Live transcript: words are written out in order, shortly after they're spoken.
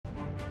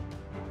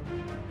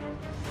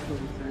Hello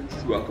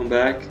friends, welcome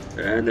back,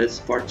 and it's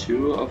part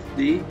 2 of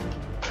the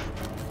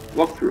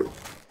walkthrough.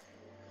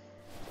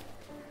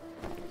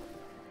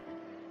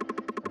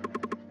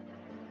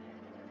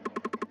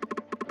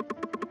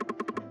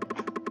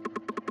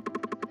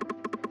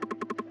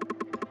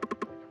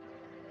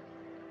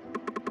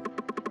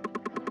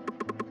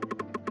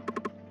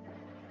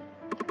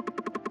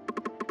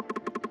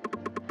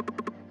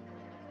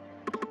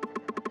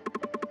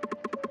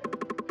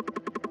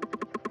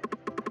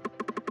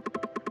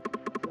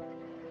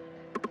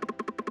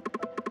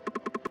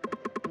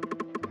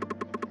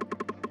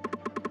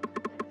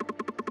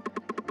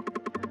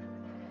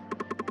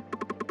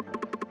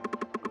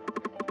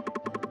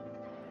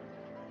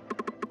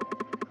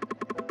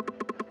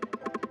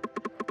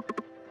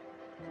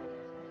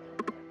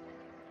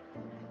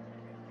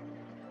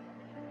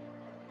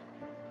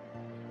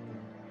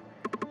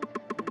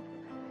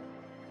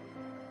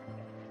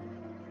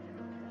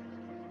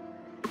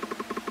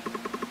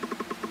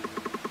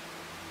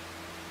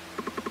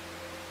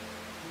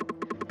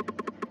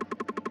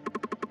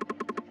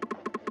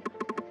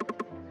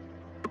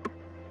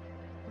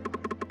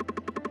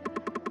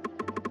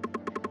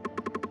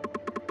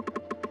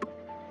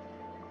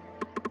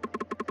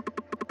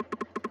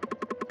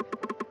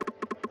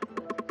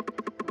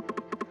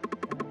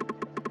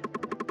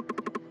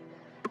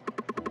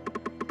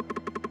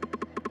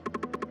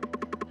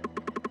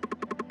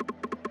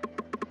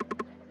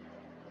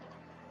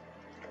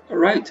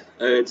 Alright,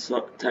 it's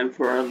time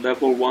for our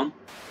level 1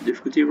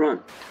 difficulty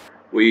run.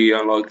 We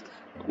unlocked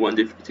one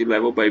difficulty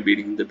level by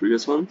beating the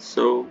previous one,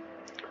 so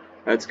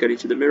let's get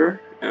into the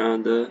mirror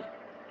and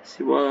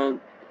see what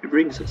it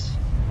brings us.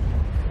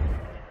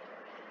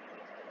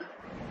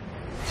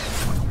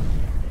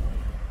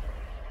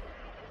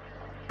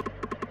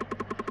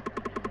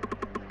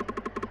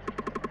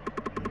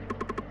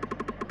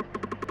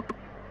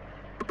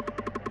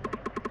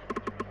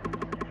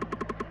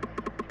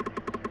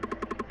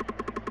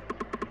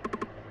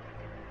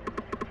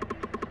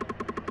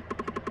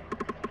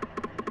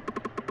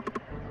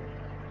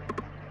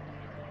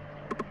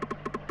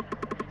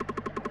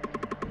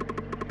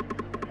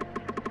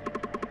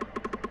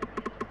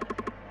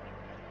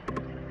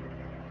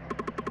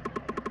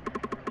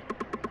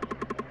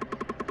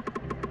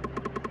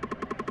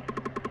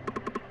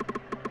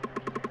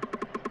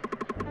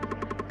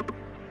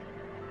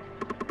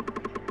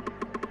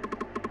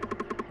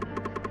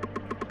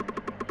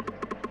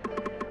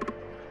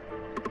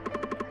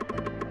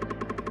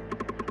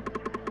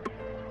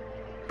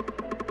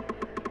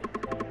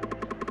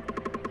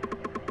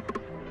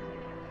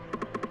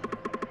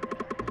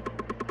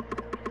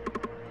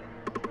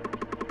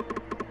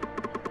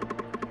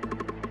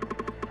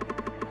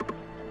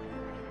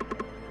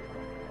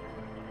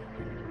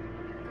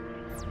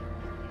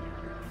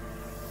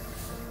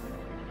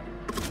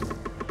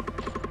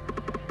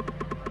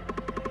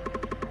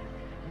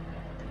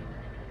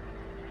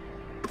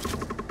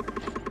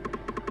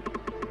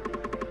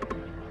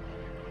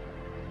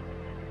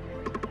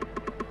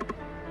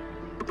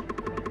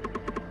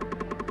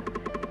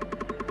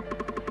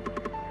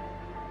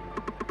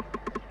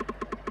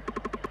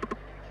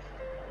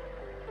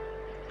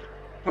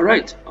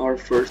 Alright, our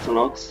first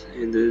unlocks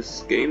in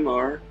this game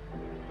are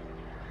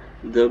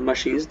the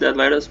machines that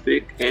let us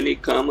pick any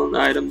common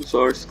items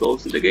or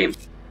skulls in the game.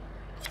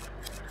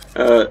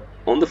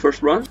 On the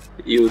first run,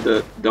 you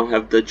don't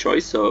have the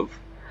choice of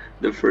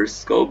the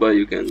first skull, but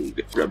you can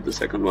grab the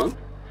second one,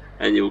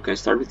 and you can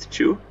start with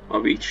 2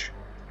 of each.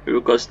 It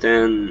will cost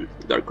 10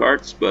 dark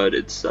cards, but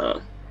it's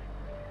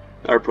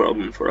our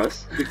problem for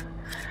us.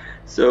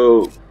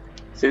 So,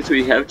 since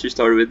we have to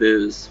start with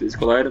this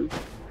physical item,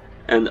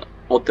 and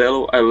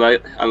Othello I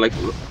like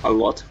a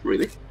lot,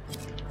 really.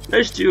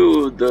 Let's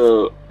do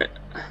the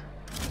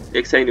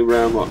exciting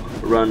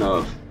run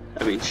of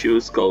having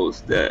 2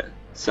 skulls that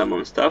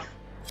summon stuff,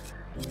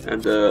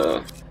 and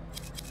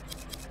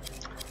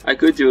I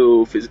could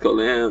do physical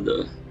and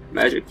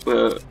magic,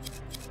 but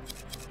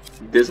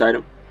this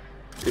item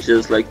is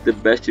just like the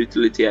best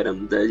utility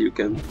item that you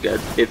can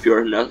get if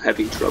you're not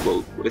having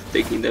trouble with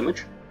taking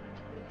damage.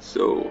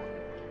 So,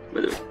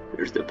 by the way,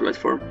 here's the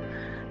platform,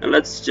 and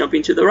let's jump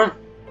into the run.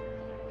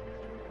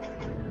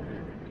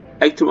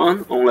 Act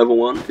 1 on level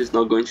 1 is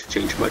not going to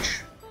change much,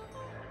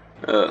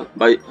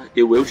 but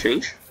it will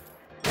change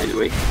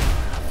anyway.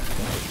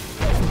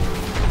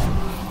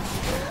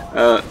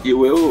 You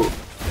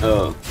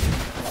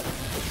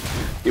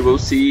will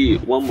see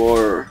one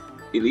more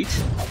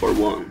elite or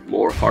one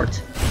more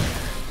heart,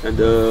 and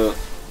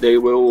they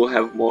will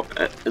have more,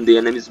 and the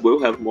enemies will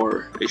have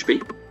more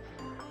HP,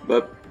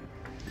 but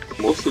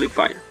mostly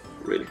fine,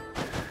 really.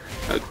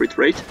 Crit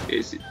rate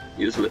is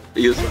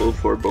useful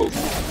for both.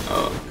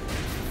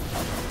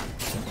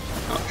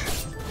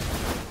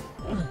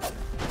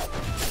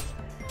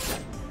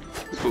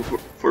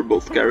 For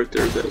both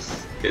characters,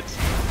 as it's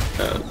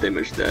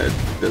damage that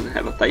doesn't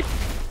have a type,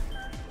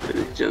 and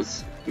it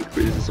just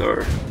increases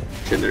our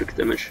generic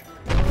damage.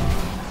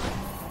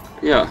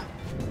 Yeah,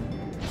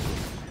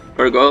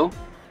 Ergo,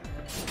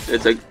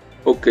 it's a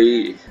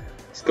okay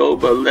Skul,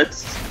 but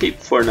let's keep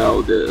for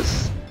now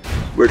this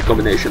weird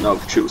combination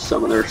of 2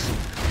 summoners,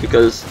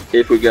 because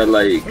if we get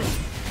like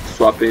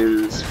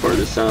swap-ins for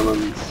the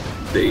summons,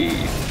 they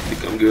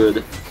become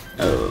good.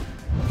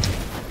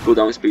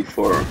 Cooldown speed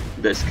for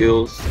the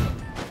skills,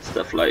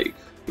 stuff like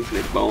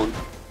Infinite Bone,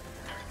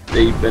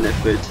 they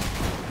benefit,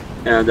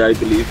 and I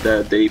believe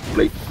that they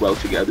play well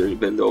together,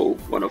 even though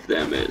one of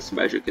them is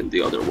magic and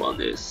the other one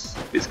is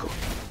physical.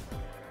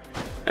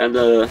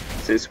 And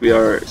since we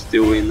are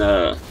still in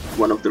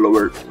one of the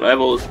lower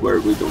levels where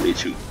we don't need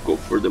to go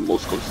for the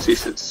most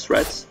consistent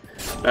threats,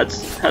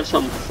 let's have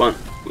some fun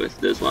with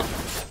this one.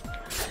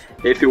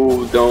 If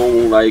you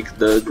don't like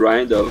the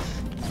grind of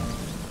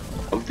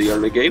the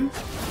early game,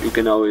 you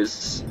can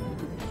always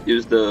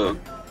use the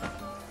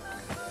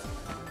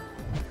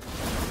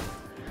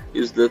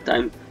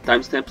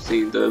timestamps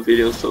in the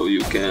video, so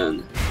you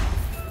can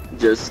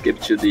just skip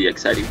to the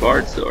exciting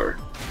parts or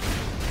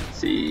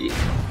see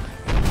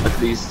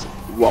at least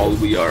while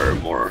we are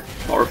more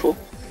powerful.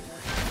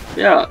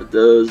 Yeah,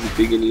 the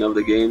beginning of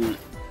the game,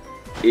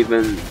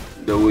 even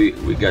though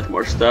we get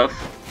more stuff,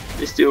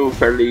 is still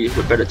fairly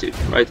repetitive,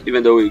 right?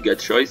 Even though we get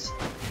choice,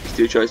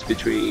 still choice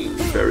between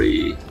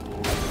very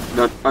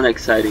not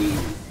unexciting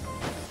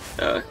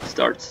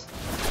starts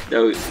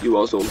that you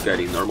also get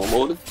in normal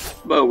mode,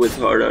 but with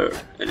harder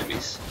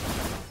enemies.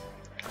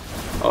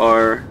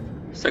 Our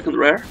second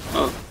rare,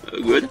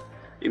 good.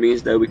 It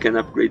means that we can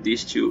upgrade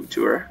these to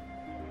rare.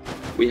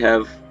 We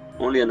have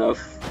only enough.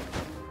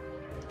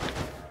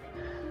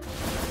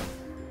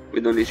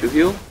 We don't need to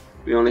heal.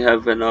 We only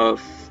have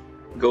enough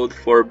gold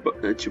for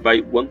to buy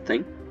one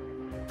thing,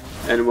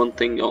 and one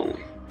thing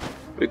only.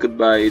 We could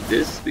buy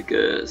this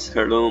because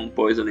heirloom,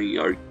 poisoning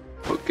are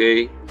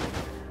okay.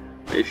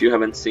 If you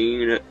haven't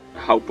seen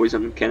how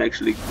poison can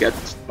actually get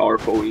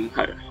powerful in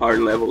hard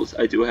levels,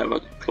 I do have a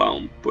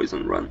clown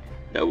poison run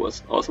that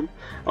was awesome.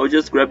 I'll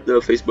just grab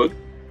the face bug.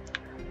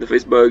 The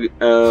face bug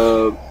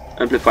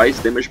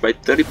amplifies damage by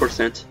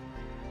 30%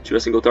 to a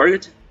single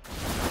target,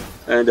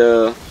 and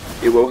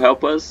it will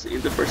help us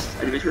in the first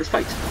adventurous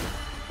fight.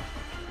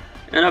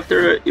 And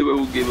after, it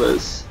will give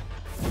us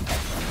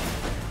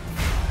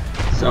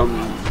some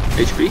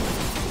HP,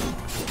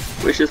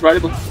 which is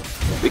valuable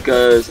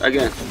because,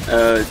 again,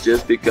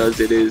 just because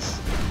it is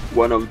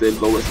one of the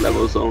lowest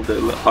levels on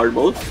the hard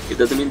mode, it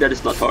doesn't mean that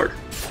it's not hard.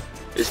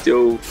 It's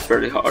still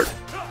fairly hard,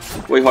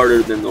 way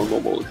harder than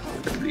normal mode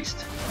at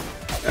least.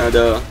 And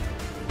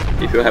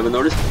if you haven't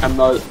noticed, I'm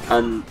not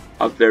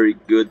a very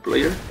good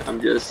player,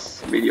 I'm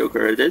just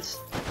mediocre at it,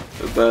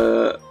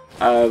 but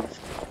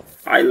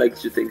I like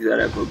to think that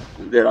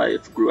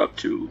I've grew up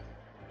to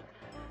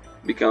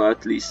become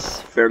at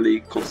least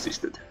fairly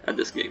consistent at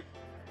this game.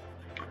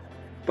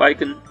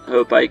 Pike,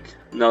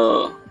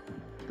 no,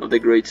 not the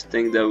great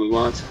thing that we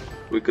want.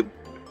 We could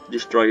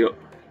destroy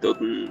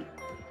Totem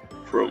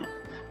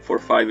for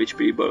 5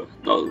 HP, but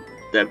not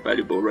that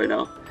valuable right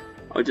now.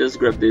 I'll just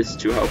grab this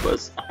to help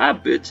us a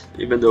bit,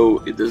 even though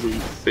it doesn't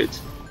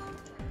fit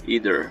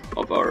either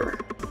of our.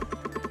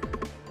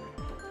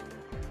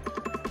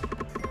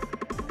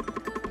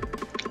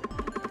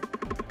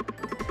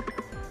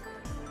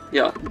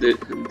 Yeah,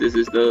 this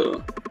is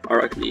the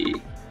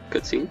Arachne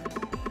cutscene.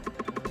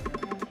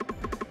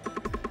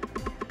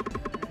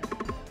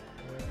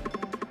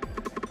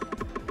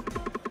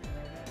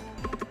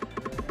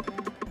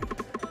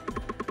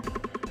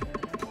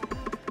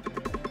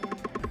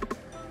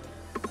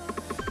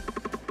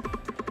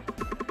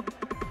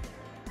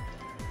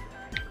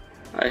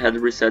 I had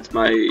reset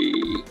my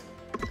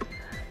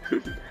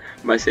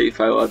my save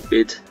file a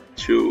bit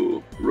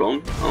too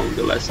wrong on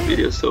the last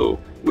video, so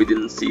we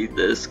didn't see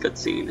this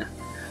cutscene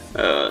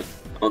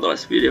on the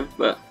last video,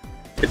 but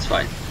it's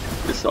fine.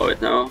 We saw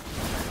it now.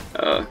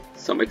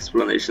 Some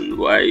explanation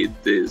why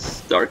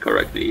this Dark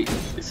Arachne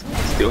is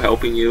still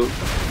helping you,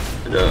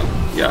 and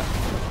yeah.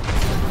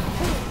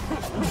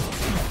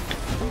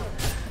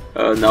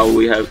 Now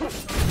we have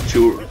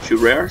two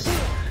rares.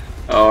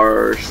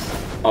 Our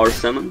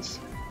summons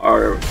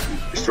are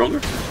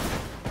stronger.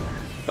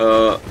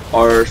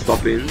 Our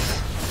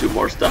swap-ins do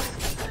more stuff,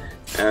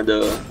 and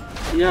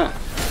yeah,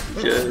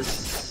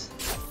 just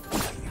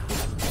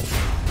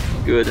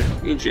good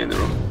in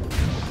general.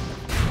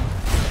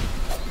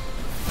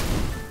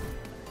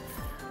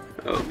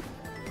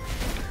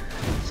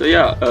 So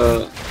yeah,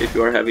 if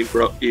you are having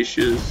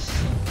issues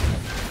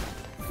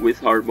with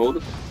hard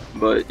mode,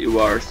 but you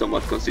are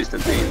somewhat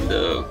consistent in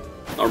the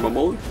normal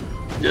mode,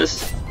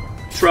 just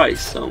try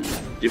some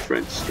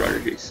different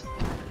strategies,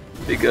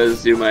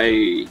 because you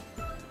may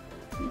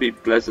be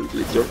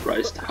pleasantly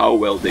surprised how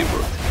well they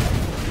work.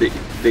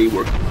 They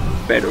work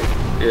better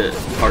in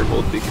hard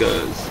mode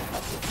because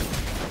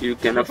you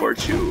can afford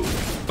to,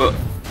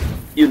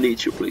 you need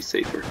to play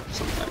safer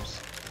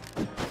sometimes.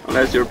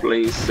 Unless you're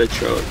playing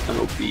such an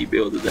OP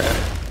build that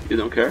you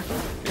don't care,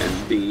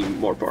 and being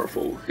more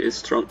powerful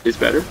is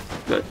better,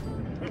 but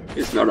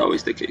it's not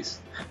always the case.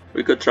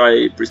 We could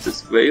try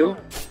Priestess Veil,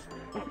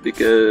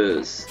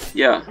 because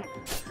yeah,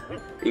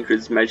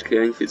 increased magic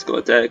and physical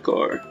attack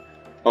or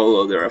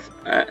all other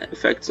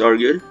effects are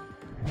good.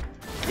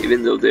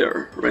 even though they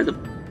are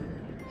random,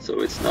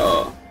 so it's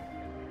not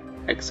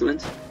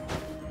excellent.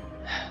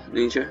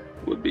 Ninja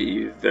would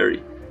be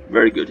very,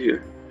 very good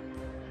here,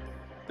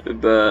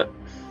 but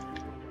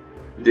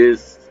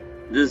this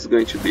is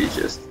going to be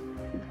just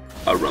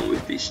a run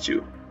with these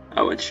two.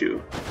 I want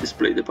to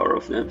display the power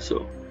of them,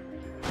 so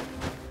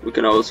we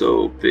can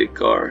also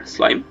pick our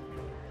slime.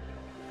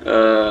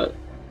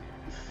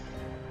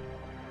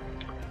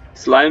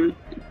 Slime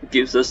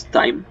gives us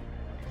time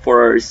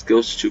for our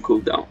skills to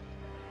cool down.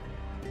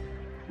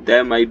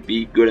 That might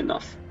be good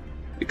enough,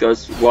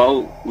 because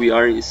while we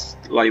are in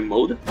slime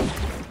mode,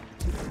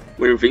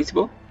 we're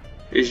invincible.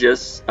 It's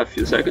just a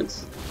few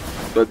seconds,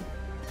 but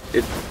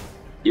it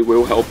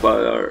will help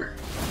our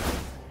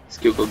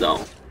skill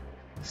cooldown.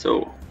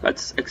 So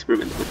let's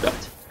experiment with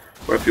that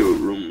for a few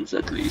rooms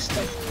at least.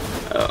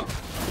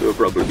 We'll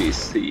probably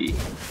see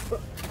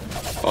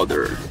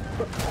other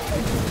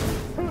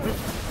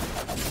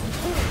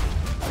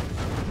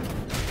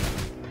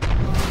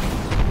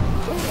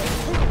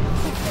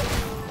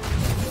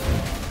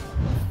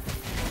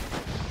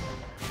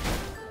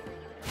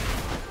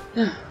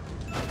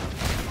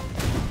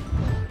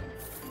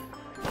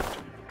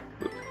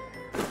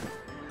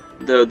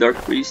the Dark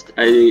Priest.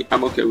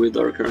 I'm okay with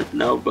our current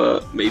now,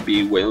 but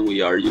maybe when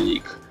we are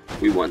unique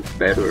we want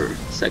better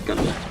second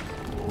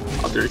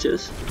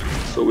alternatives,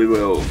 so we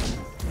will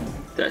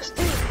test.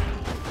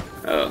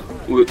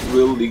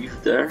 We'll leave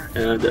there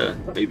and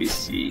maybe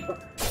see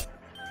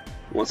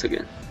once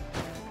again.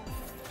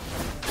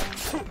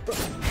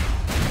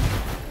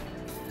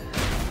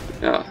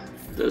 Yeah,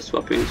 the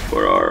swappings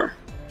for our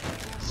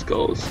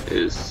skulls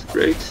is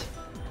great.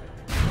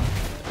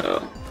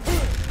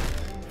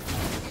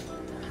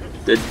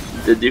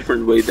 The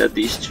different way that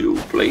these two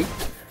play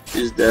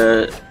is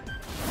that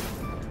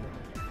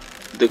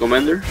the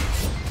commander,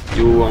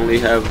 you only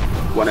have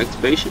one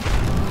activation.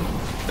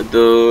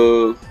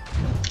 The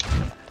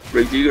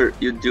Grave Digger,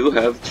 you do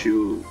have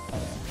to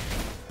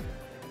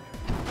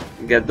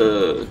get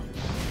the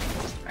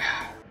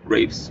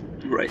graves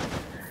right.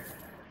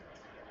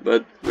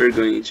 But we're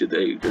going into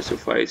the Yggdrasil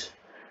fight,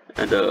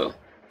 and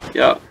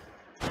yeah,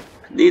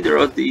 neither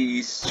of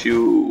these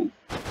two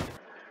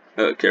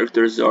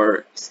characters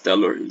are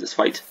stellar in this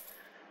fight,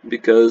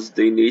 because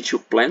they need to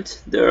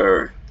plant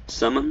their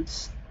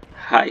summons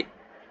high,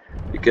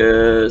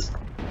 because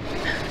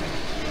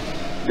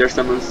their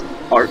summons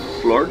are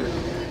floored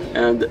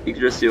and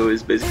Yggdrasil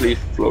is basically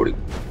floating.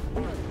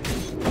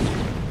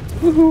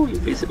 Woohoo,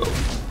 invisible.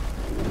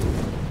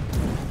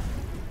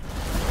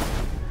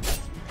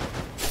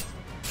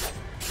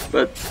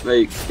 But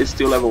like, it's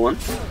still level 1.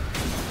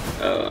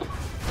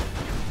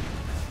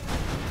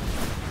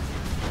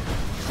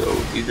 So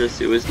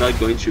Yggdrasil is not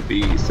going to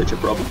be such a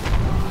problem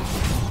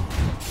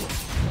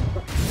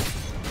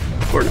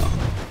for now.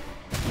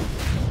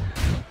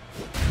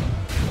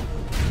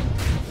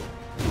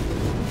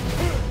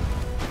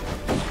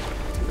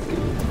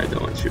 I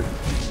don't want you.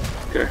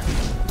 Okay.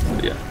 So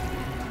yeah.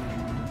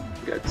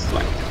 Get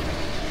slimed.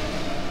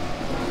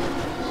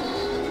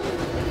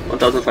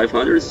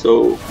 1500,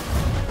 so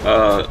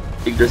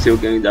Yggdrasil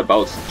gained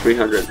about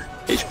 300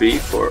 HP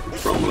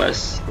from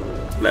last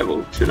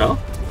level to now.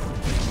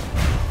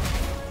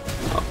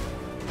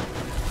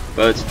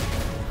 But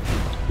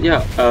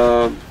yeah,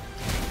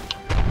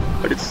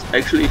 but it's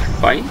actually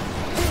fine.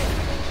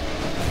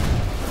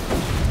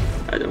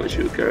 I don't want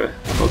you to care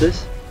about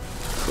this,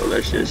 so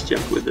let's just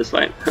jump with the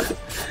slime.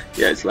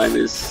 Yeah, slime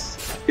is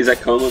a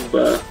common,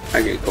 but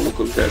again, common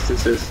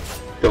contestants,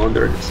 don't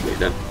underestimate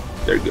them.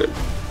 They're good.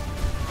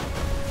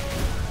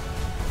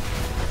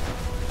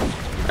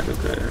 I don't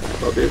care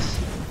about this,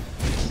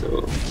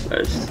 so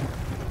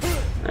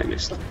I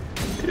missed.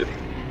 Anyway,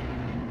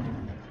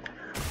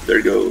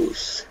 there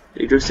goes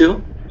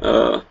Yggdrasil.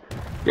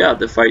 Yeah,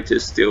 the fight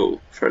is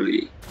still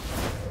fairly.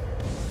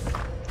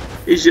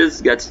 It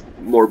just gets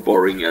more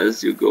boring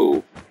as you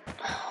go.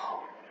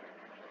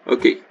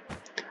 Okay,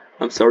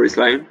 I'm sorry,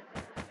 slime,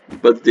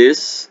 but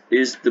this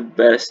is the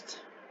best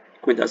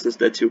quintessence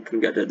that you can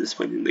get at this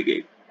point in the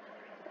game.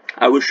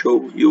 I will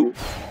show you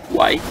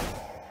why.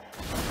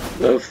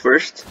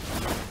 First,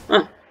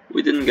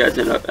 we didn't get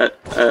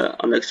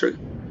an extra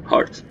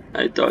heart.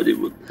 I thought it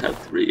would have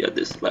 3 at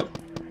this level.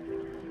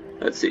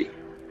 Let's see.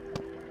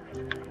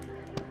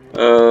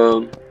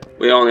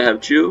 We only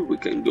have 2. We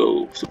can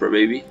go Super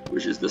Baby,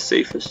 which is the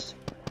safest.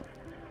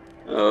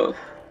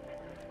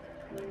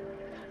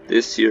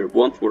 This here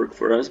won't work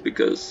for us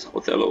because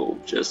Othello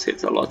just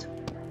hits a lot.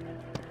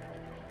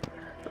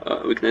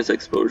 Weakness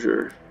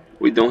exposure,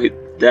 we don't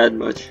hit that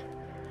much.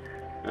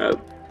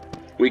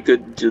 We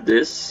could do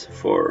this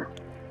for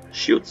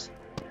shields,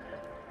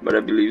 but I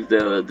believe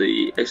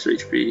the extra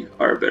HP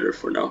are better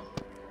for now.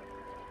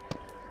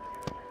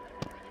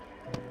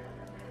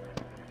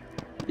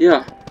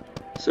 Yeah,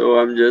 so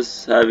I'm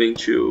just having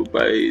to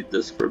buy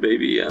the Super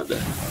Baby and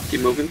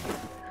keep moving.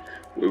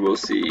 We will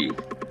see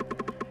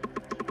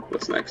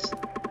what's next.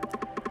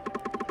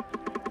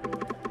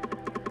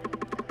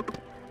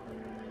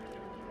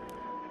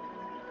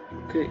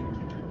 Okay,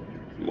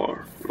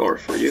 more lore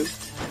for you.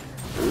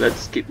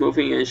 let's keep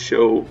moving and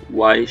show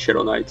why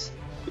Shadow Knight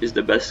is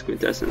the best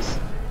quintessence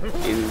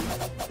in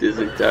this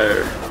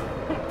entire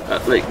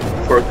like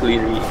for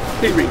clearing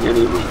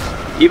any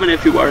rooms. Even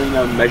if you are in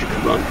a magic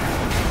run,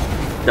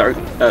 Dark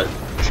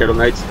Shadow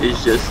Knight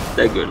is just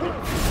that good.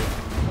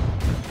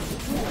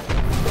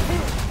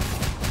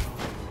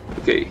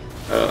 Okay,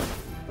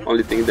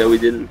 only thing that we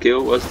didn't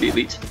kill was the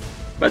elite.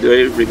 By the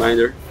way,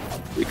 reminder,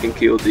 we can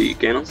kill the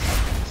cannons,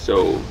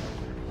 so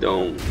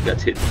don't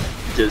get hit.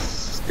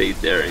 Just stay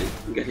there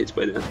and get hit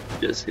by them.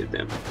 Just hit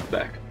them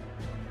back.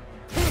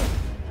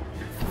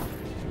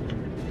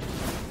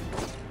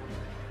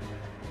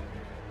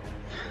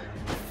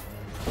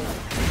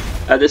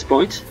 At this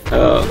point,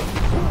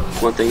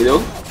 one thing though,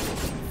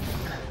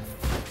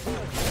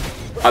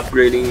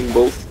 upgrading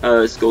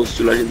both skulls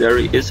to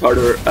legendary is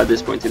harder at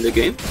this point in the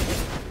game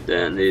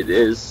than it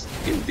is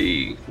in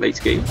the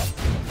late game,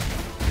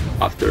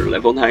 after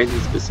level 9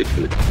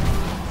 specifically,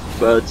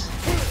 but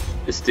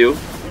it's still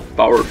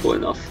powerful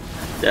enough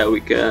that we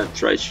can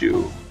try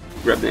to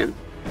grab them,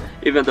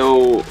 even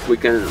though we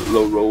can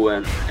low roll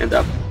and end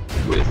up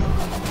with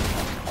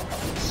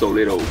so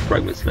little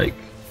fragments like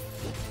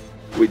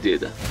we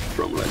did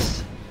from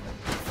last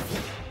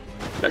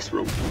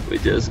room. We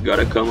just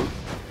gotta come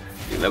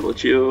in level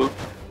 2,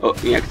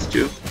 in act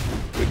 2,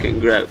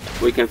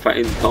 we can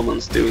find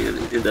commons still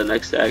in the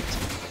next act,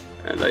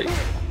 and like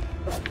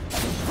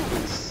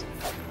it's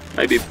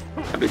maybe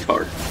a bit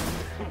hard.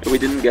 And we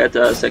didn't get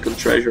a second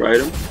treasure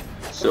item,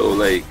 so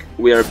like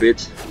we are a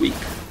bit weak,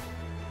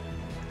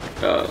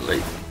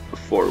 like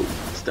for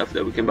stuff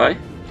that we can buy,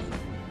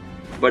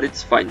 but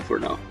it's fine for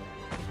now.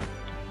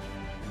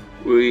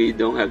 We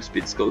don't have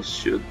speed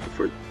skulls to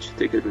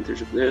take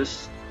advantage of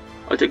this.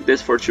 I'll take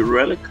this for 2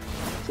 relic,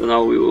 so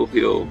now we will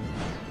heal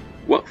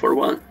 1 for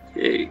 1.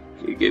 Yay,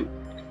 he gave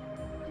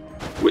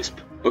Wisp.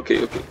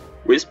 Okay,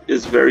 Wisp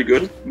is very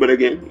good, but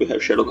again we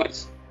have Shadow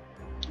Knights.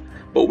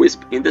 But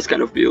Wisp in this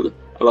kind of build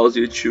allows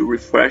you to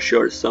refresh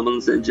your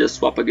summons and just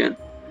swap again.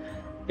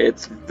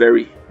 It's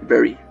very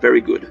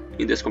good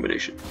in this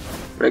combination.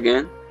 But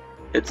again,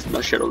 it's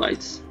not Shadow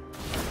Knights.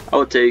 I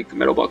will take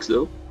Metal Box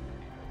though.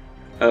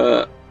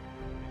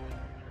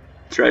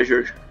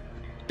 Treasure.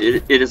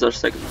 It is our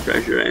second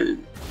treasure,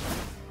 and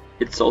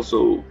it's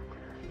also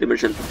the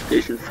merchant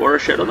amplification for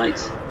Shadow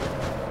Knights.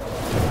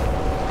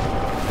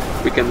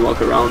 We can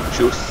walk around,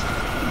 choose,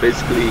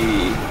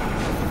 basically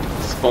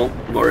spawn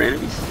more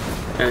enemies,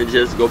 and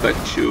just go back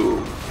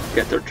to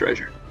get our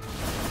treasure.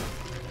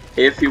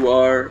 If you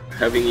are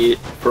having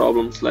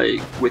problems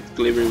like with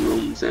clearing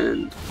rooms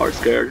and are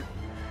scared,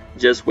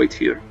 just wait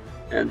here,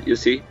 and you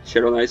see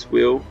Shadow Knights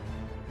will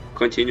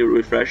continue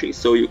refreshing,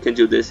 so you can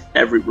do this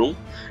every room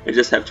and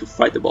just have to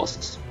fight the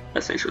bosses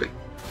essentially.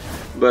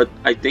 But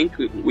I think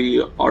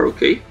we are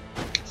okay,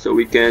 so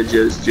we can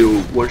just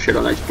do 1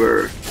 Shadow Knight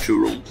per 2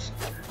 rooms.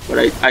 But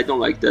I don't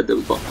like that the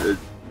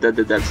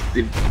devs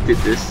did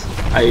this.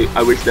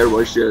 I wish there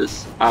was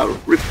just a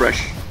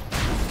refresh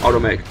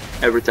automatic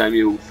every time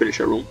you finish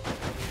a room,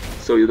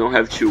 so you don't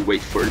have to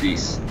wait for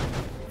these.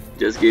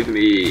 Just give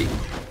me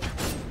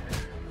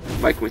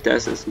my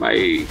quintessence,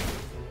 my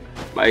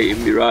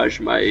mirage,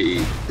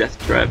 my death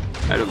trap,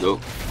 I don't know,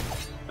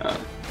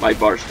 my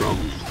bars from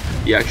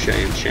Yaksha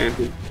and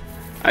Champion.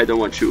 I don't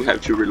want to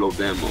have to reload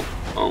them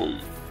on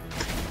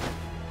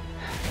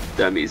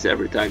dummies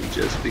every time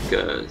just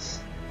because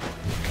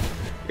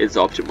it's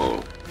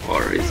optimal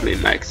or it's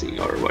min-maxing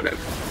or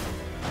whatever.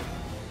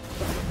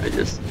 I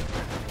just...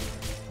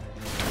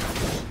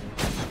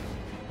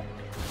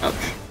 ouch.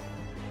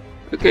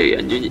 Okay,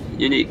 a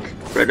unique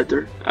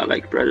Predator. I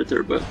like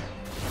Predator, but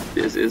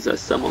this is a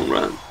summon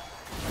run.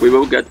 We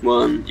will get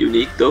 1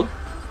 unique though,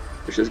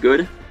 which is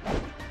good.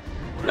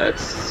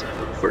 Let's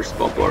first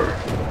pop our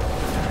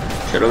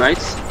Shadow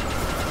Knights.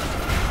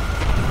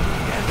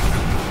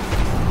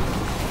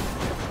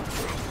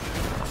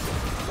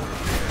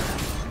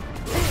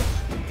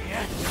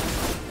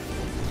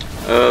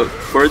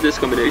 For this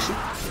combination,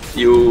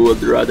 you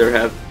would rather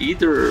have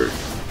either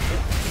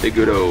the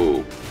good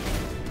old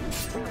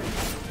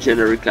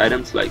generic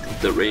items like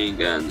the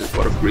ring and the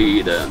Pot of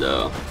Greed and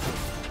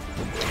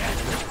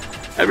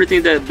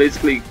everything that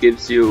basically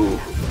gives you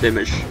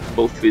damage,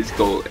 both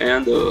physical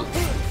and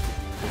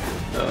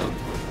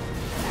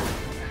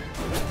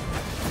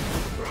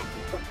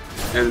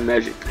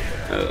magic,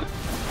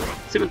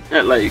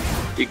 like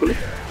equally,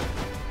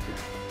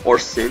 or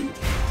Sin.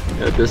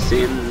 The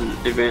Sin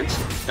event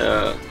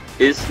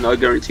is not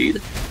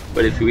guaranteed,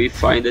 but if we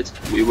find it,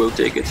 we will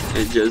take it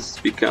and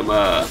just become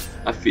a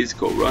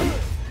physical run.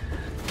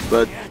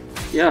 But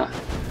yeah,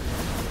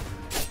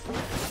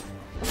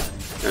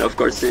 and of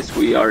course, since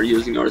we are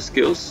using our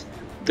skills,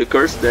 the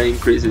curse that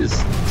increases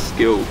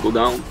skill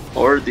cooldown,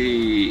 or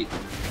the...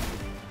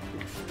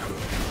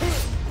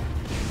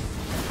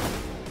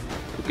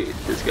 okay,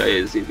 this guy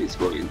is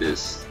invincible in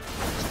this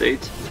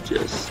state,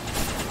 just...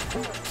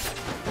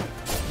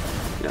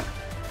 yeah.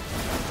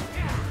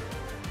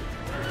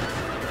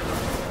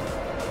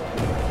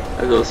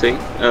 As I was saying,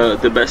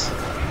 the best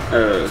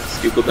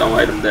skill cooldown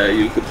item that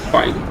you could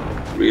find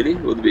really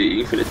would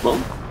be Infinite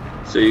Bomb,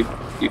 so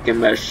you can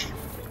mash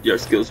your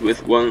skills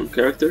with one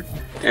character,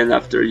 and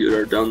after you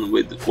are done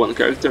with one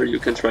character you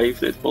can try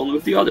Infinite Bomb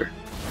with the other.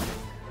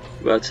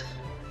 But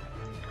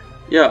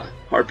yeah,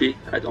 Harpy,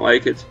 I don't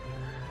like it.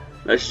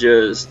 Let's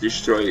just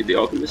destroy the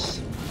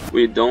Alchemist.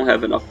 We don't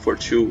have enough for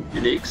 2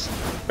 uniques,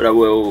 but I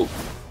will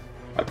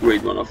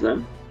upgrade one of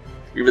them,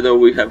 even though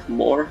we have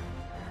more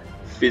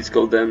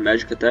physical than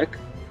magic attack.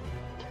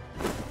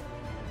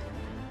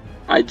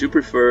 I do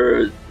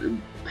prefer...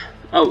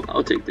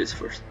 I'll take this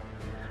first,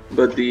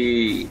 but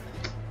the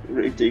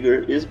Grave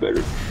Digger is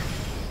better,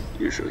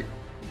 usually.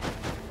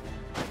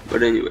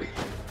 But anyway,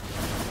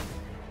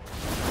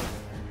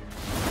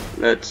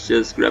 let's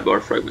just grab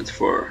our fragments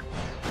for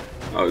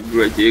our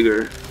Grave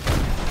Digger,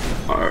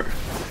 our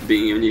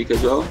being unique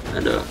as well.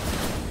 And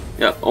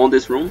yeah, on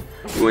this room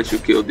you want to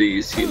kill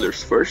these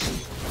healers first,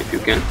 if you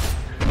can,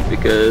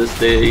 because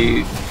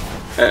they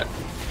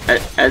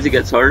as it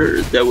gets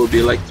harder, there will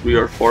be like 3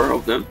 or 4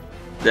 of them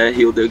that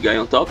heal the guy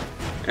on top,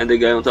 and the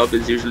guy on top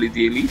is usually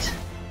the elite.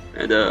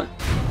 And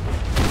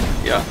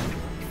yeah,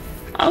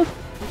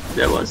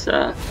 that was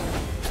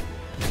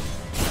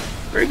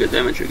very good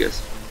damage, I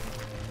guess.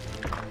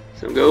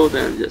 Some gold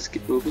and just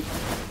keep moving.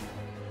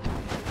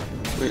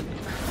 Wait.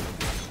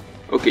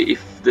 Okay,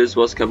 if this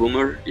was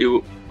Kaboomer,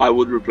 I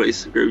would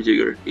replace Grave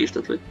Digger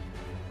instantly.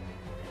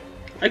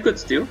 I could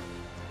still,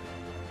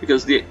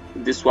 because the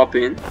swap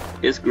in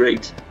is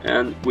great,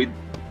 and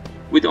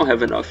we don't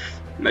have enough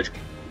magic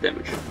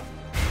damage.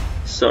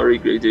 Sorry,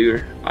 Grave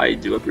Digger, I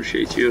do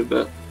appreciate you,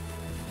 but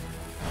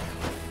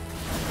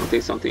I'll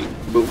take something.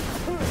 Boom.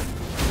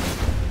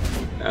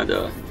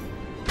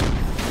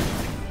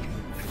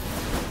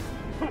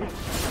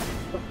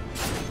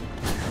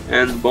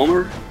 And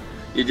Bomber,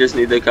 you just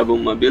need the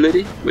Kaboom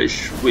ability,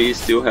 which we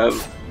still have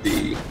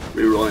the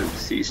reroll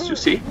NPCs to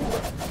see.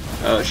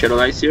 Shadow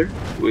Knights here,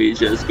 we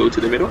just go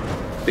to the middle,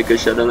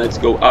 because Shadow Knights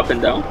go up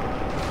and down,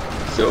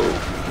 so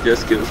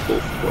just kills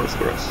both cores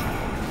for us.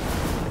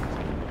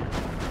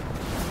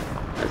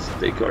 Let's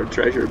take our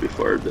treasure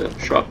before the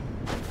shop.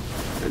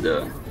 And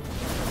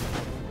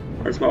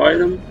our small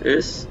item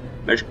is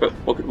Magic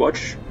Pocket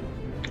Watch.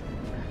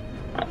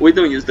 We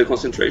don't use the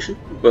concentration,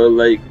 but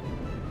like,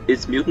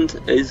 its mutant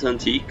is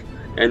antique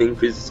and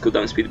increases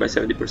cooldown speed by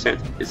 70%.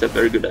 It's a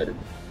very good item.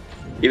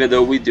 Even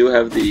though we do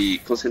have the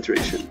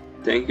concentration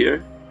thing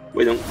here,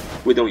 we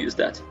don't use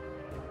that.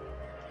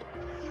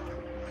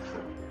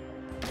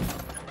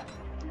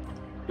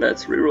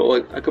 Let's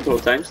reroll a couple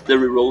of times. The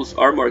rerolls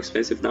are more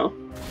expensive now.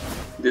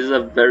 This is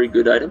a very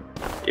good item.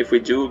 If we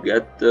do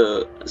get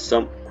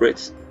some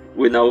crits,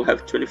 we now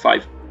have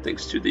 25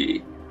 thanks to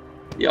the...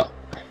 yeah.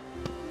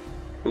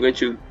 I'm going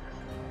to...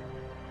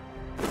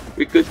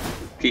 we could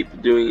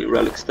keep doing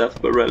relic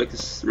stuff, but relic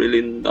is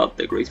really not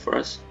that great for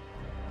us.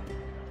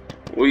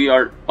 We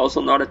are also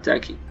not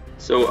attacking,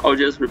 so I'll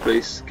just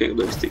replace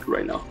Kingdom Stick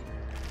right now.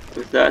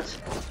 With that,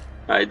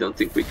 I don't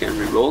think we can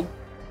reroll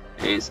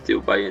and still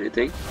buy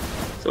anything,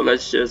 so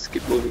let's just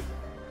keep moving.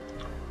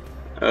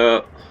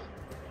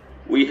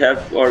 We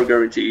have our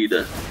guaranteed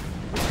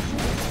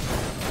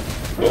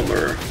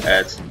Bomber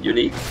at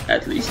unique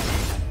at least,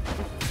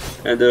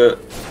 and the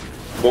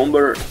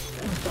Bomber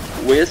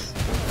with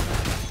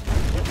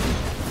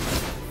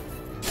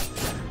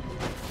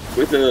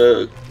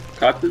the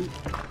Captain,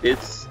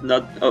 it's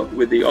not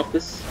with the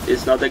Office,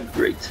 it's not that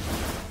great,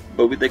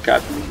 but with the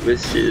Captain,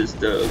 which is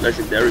the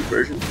legendary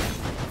version,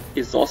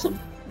 it's awesome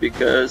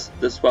because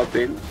the swap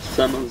in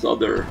summons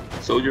other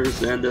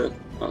soldiers and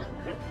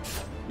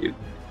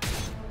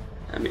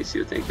I miss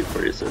you, thank you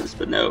for your service,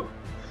 but no.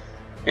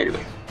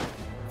 Anyway,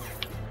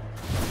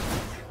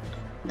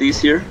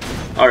 these here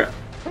are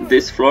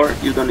this floor,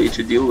 you don't need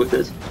to deal with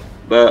it,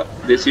 but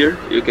this here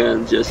you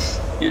can just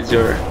use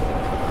your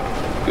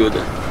good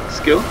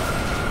skill.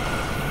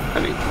 I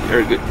mean,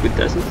 you're good with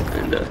peasant,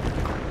 and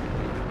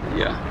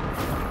yeah.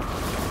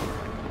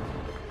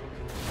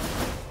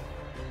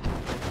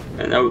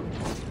 And now,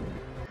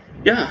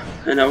 yeah,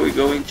 and now we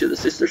go into the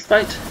sisters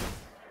fight.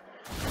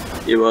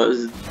 It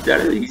was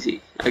that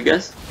easy, I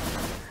guess.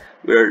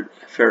 We're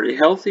fairly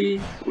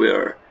healthy,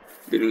 we're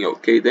dealing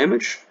okay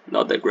damage,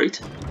 not that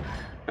great,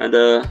 and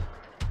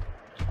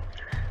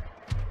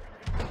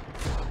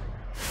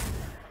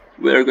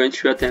we're going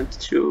to attempt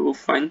to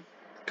find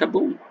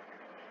Kaboom.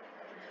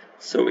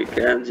 So we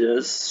can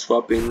just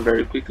swap in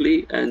very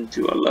quickly and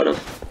do a lot of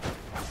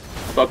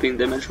swapping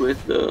damage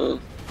with the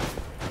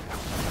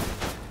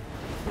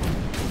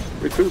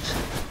recruit.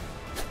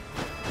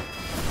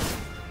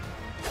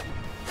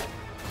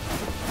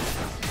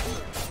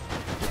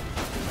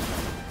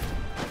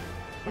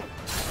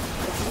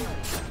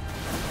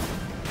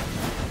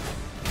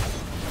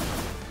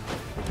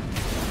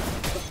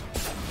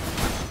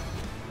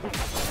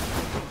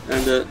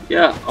 And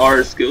yeah,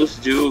 our skills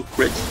do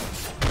crit,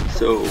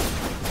 so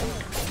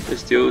we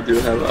still do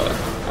have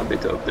a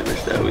bit of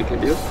damage that we can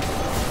do.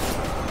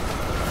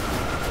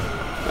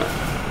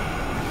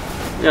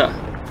 Yeah,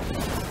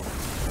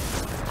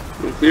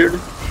 room cleared.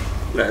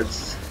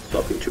 Let's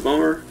swap into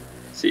Bomber,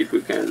 see if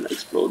we can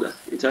explode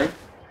in time.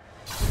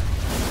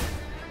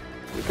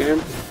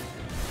 again.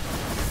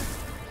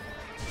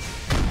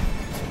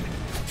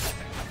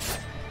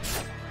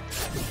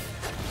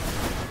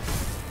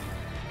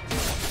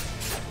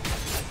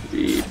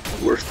 The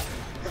worst,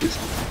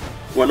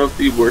 one of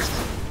the worst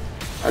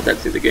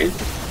attacks in the game.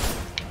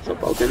 So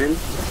Falcon in.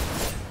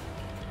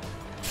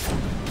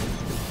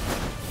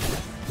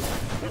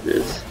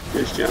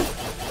 This jump,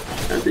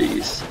 and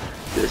this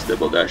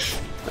double dash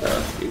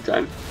in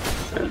time,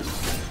 and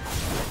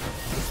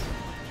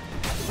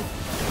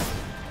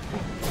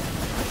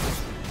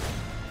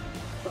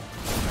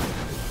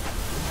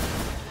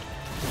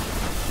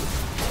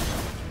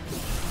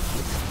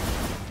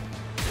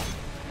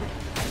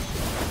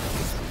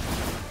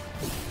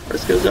our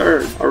skills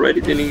are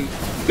already dealing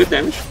good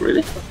damage,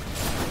 really,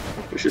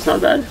 which is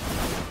not bad.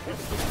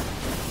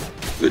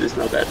 Good is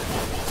not bad.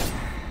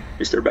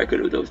 Mr.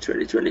 Bakunudo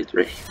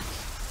 2023.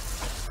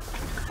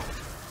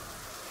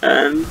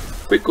 And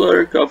quick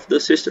look of the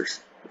sisters.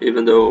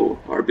 Even though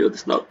our build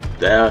is not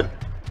that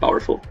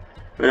powerful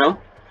right now,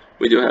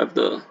 we do have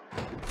the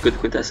good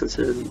quintessence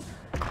and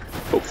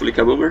hopefully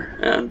Kaboomer,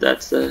 and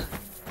that's the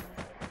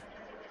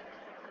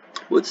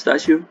wood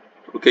statue.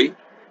 Okay,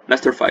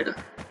 Master Fighter.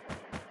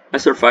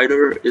 Master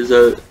Fighter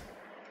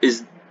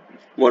is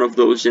one of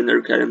those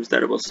generic items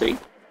that I was saying.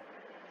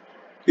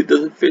 It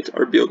doesn't fit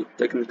our build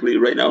technically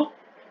right now,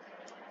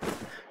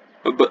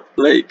 but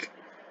like,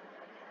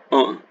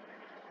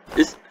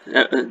 it's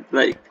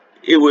like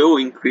it will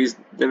increase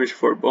damage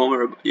for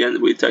bomber,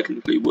 and we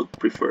technically would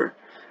prefer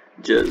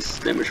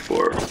just damage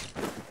for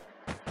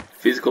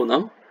physical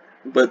now.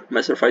 But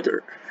Master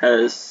Fighter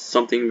has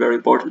something very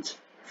important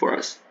for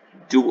us: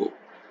 dual.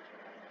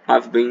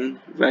 I've been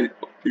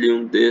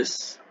valuing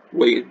this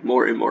way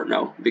more and more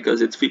now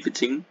because it's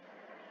 15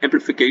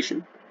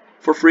 amplification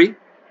for free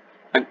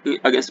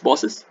against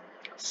bosses.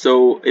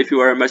 So if you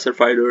are a Master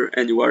Fighter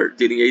and you are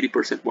dealing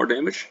 80% more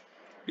damage,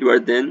 you are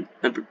then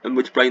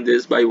multiplying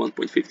this by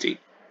 1.15.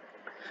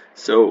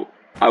 So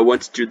I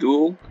want to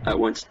duel, I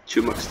want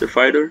to Master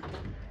Fighter,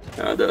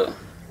 and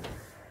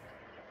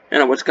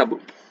I want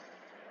Kaboom.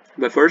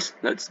 But first,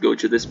 let's go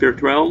to the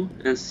Spirit Realm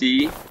and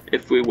see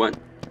if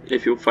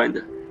you find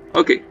it.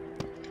 Okay,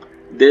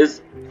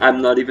 this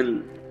I'm not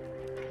even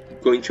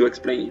going to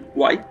explain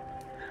why.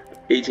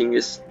 Aging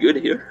is good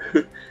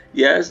here.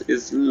 Yes,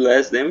 it's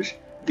less damage.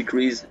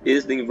 Decrease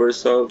is the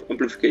inverse of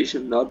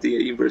amplification, not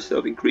the inverse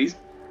of increase.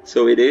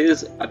 So it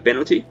is a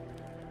penalty.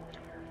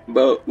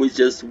 But we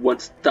just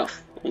want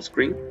stuff on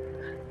screen,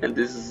 and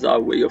this is our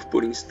way of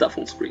putting stuff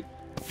on screen.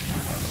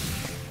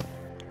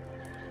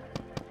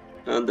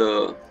 And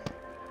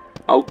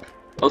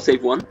I'll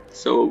save one,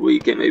 so we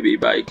can maybe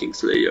buy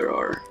Kingslayer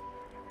or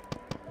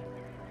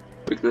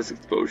Weakness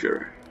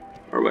Exposure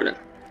or whatever.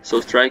 So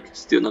Strike,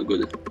 still not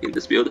good in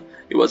this build.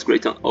 It was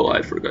great on, oh,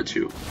 I forgot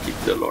to keep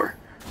the lore.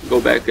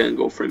 Go back and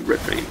go frame by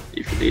frame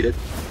if you need it.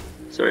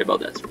 Sorry about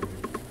that.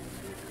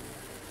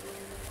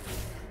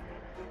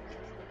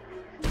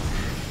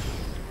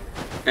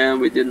 And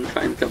we didn't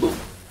find Kaboom.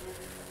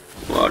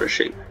 What a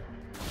shame.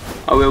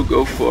 I will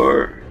go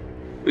for...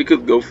 We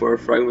could go for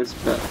fragments,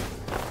 but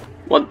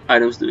what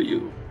items do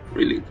you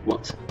really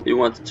want? You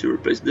want to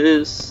replace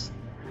this.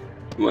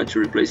 You want to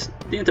replace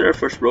the entire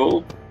first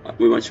row.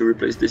 We want to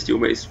replace the steel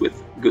mace with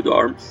good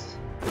arms.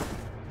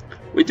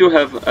 We do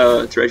have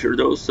a treasure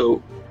though,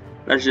 so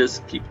let's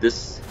just keep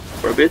this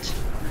for a bit.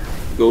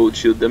 Go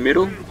to the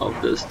middle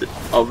of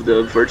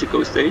the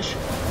vertical stage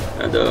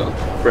and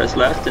press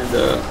left, and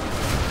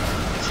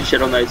see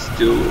Shadow Knights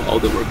do all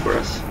the work for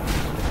us.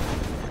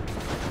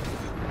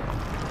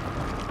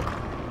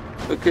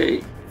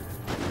 Okay,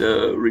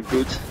 the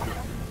recruit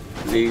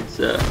needs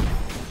a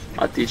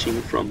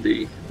teaching from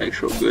the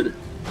actual good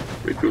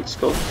recruit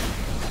Skul.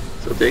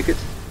 So take it,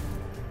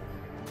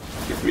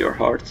 give me your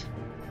heart,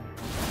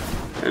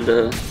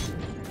 and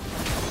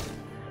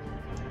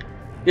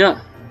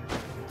yeah.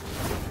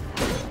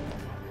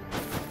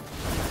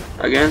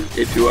 Again,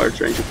 if you are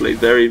trying to play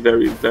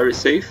very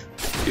safe,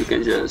 you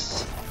can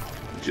just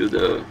do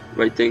the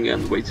right thing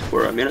and wait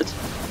for a minute.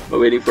 But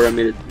waiting for a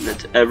minute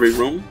at every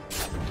room,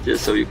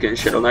 just so you can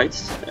Shadow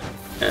Knights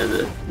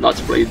and not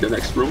play the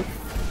next room,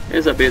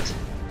 is a bit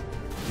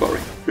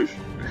boring.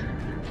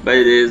 But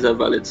it is a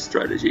valid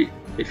strategy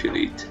if you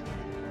need.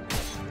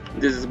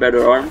 This is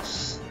better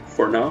arms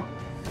for now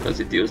because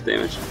it deals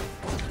damage,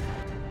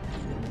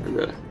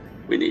 and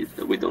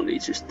we don't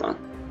need to stun.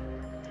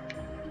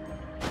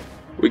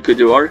 We could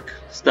do arc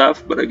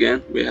stuff, but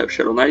again we have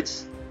Shadow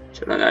Knights.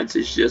 Shadow Knights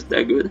is just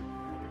that good.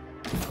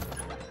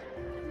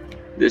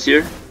 This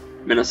year,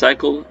 Mana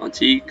Cycle,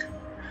 Antique,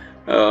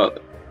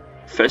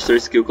 faster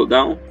skill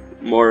cooldown,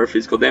 more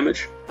physical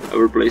damage. I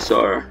will replace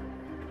our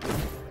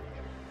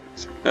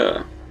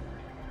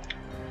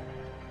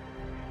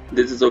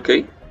this is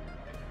okay,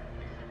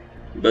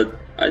 but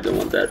I don't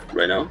want that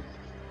right now.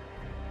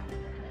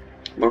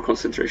 More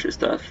concentration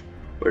stuff.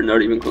 We're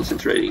not even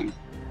concentrating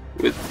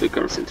with the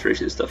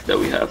concentration stuff that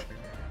we have.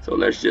 So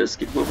let's just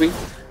keep moving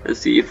and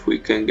see if we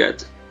can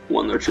get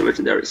one or two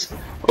legendaries.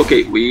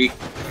 Okay, we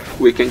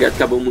can get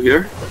Kaboom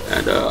here,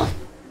 and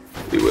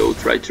we will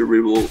try to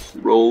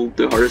roll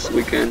the hardest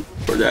we can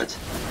for that.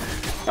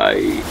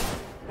 I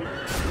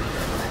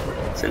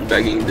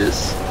sandbagging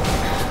this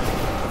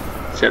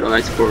Shadow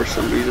Knights for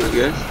some reason, I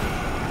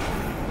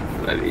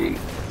guess. Let me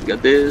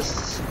get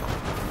this.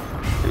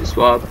 Let me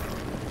swap.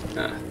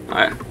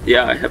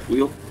 Yeah, I have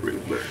wheel.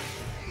 Remember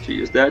to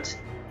use that.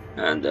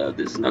 And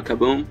this is not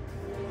Kaboom.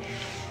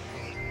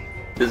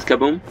 This is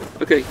Kaboom.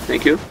 Okay,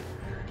 thank you.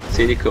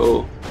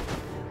 Cynical,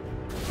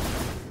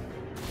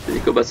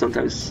 but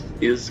sometimes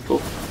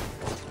useful.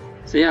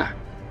 So yeah,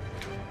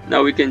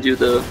 now we can do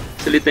the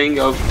silly thing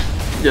of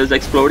just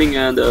exploding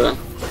and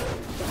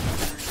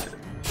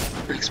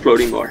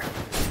exploding more.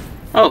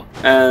 Oh,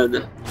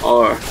 and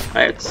our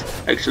X,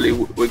 actually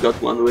we got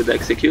one with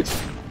execute,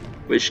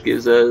 which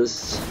gives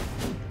us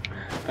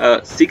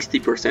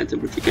 60%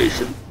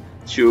 amplification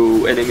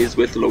to enemies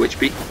with low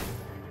HP.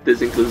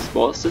 This includes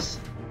bosses.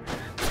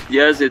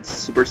 Yes, it's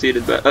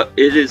superseded, but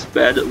it is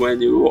bad when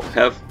you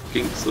have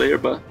King Slayer,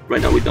 but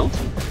right now we don't.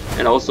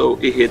 And also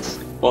it hits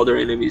other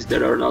enemies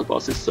that are not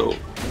bosses, so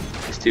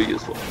it's still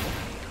useful.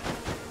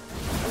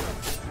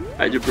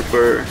 I do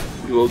prefer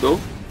dual though,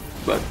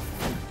 but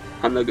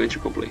I'm not going to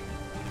complain.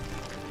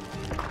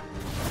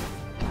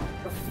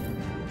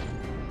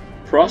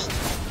 Frost,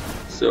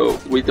 so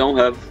we don't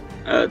have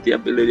the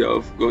ability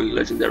of going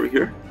legendary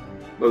here,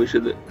 but we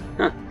should.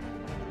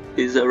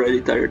 He's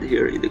already tired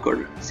here in the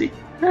corner. See?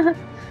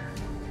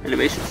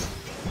 Animations.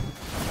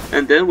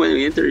 And then when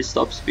we enter, it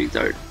stops being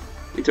tired.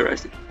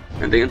 Interesting.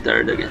 And then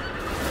tired again.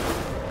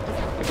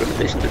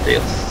 Implementation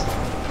details.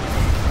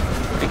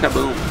 And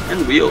Kaboom.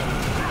 And wheel.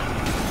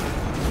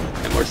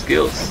 And more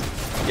skills.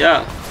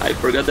 Yeah, I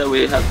forgot that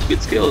we have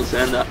good skills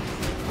and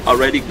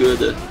already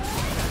good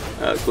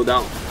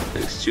cooldown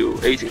thanks to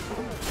aging.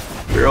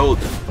 We're old.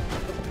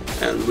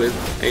 And with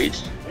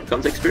age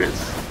comes experience.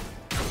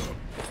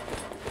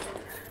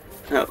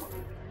 Oh.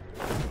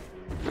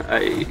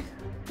 I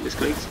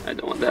misclicked. I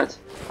don't want that.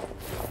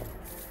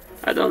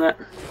 I don't want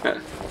that.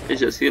 It's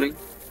just healing.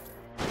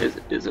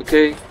 It's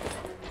okay.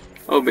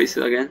 Oh, base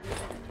it again.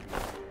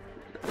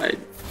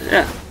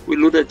 Yeah, we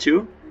looted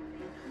too.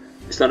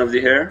 Stone of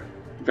the Hair.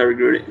 Very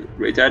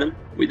great item.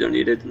 We don't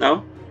need it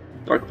now.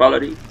 Dark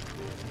Paladin.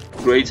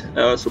 Great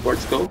support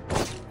skull.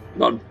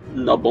 Not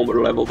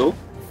bomber level though.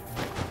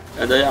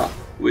 And yeah,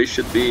 we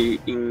should be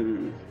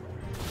in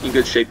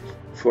good shape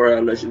for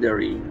a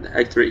legendary in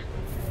Act 3.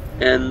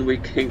 And we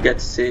can get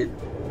Sin.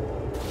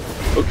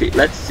 Okay,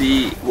 let's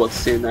see what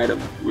Sin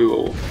item we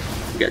will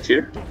get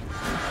here.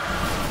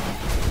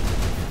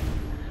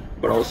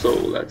 But also,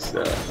 let's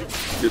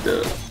do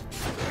the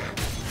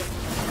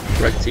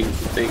correcting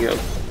thing of.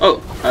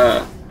 Oh,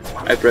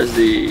 I pressed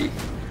the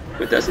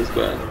quintessence,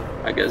 but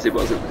I guess it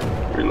wasn't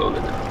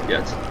reloaded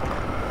yet.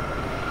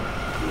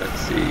 Let's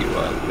see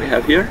what we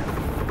have here.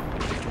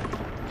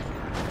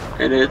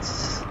 And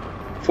it's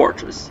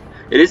Fortress.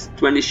 It is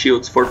 20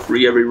 shields for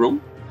free every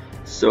room,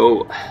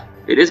 so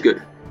it is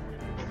good.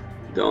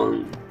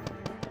 Don't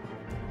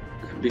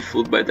be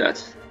fooled by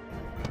that.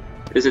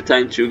 Is it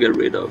time to get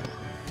rid of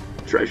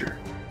treasure?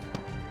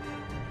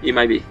 It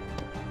might be.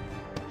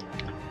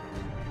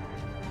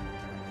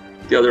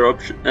 The other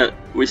option,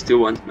 we still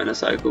want mana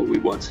cycle. We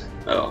want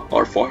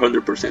our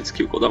 400%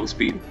 skill cooldown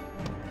speed,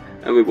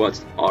 and we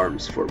want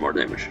arms for more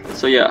damage.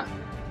 So yeah,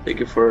 thank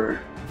you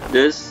for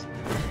this.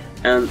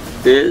 And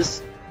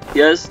this,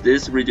 yes,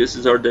 this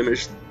reduces our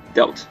damage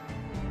dealt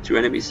to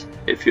enemies.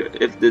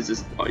 If this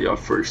is your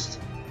first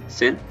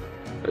Sin,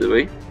 by the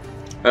way,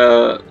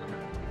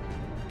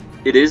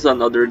 it is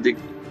another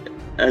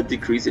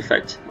decrease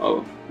effect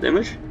of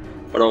damage,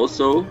 but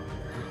also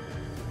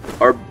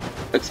our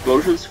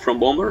explosions from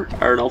bomber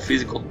are now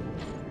physical.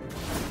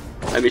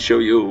 Let me show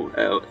you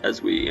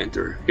as we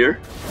enter here.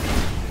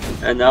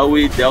 And now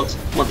we dealt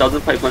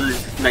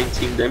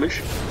 1519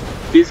 damage,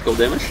 physical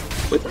damage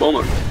with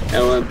bomber,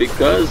 and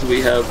because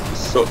we have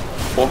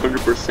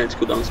 400%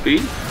 cooldown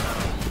speed,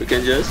 we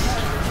can just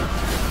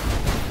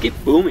keep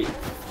booming.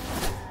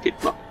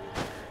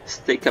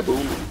 Stay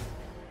kabooming.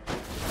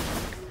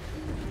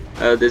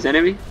 This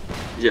enemy,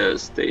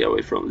 just stay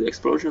away from the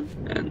explosion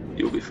and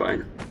you'll be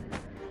fine.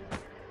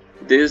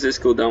 This is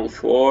cooldown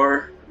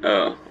for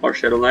our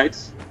Shadow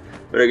Knights,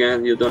 but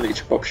again, you don't need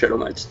to pop Shadow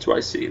Knights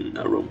twice in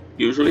a room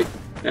usually,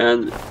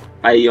 and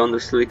I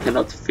honestly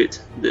cannot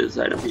fit this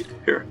item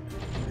here.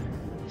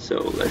 So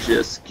let's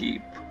just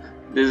keep.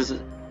 This is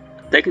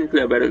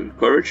technically a better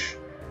courage,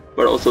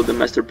 but also the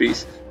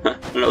masterpiece.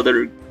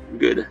 Another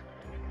good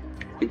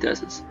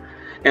quintessence.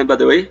 And by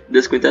the way,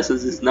 this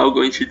quintessence is now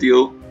going to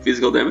deal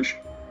physical damage.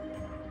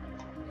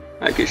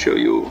 I can show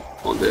you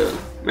on the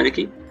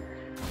mannequin.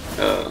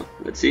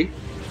 Let's see.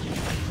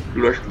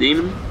 Lurk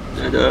Demon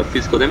and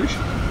physical damage,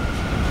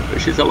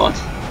 which is a lot.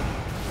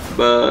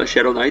 But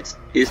Shadow Knight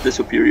is the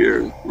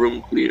superior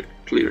room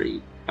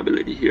clearing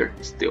ability here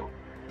still.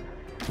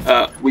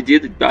 We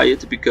did buy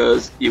it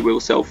because it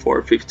will sell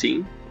for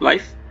 15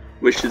 life,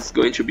 which is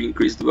going to be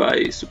increased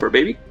by Super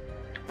Baby.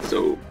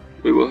 So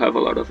we will have a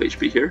lot of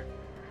HP here.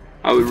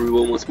 I will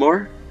reroll once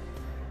more.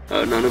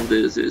 None of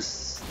this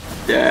is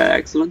that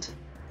excellent.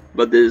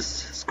 but this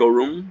skull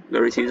room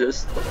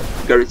guarantees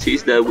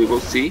that we will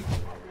see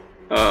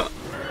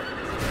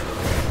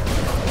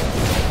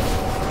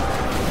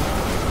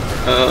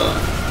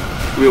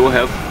we will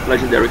have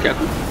legendary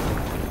Kaboom,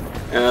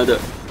 and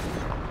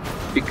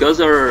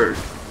because our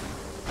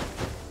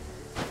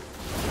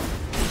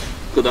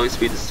cooldown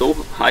speed is so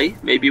high,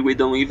 maybe we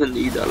don't even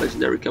need a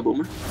legendary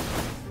Kaboom.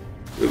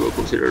 We will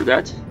consider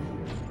that,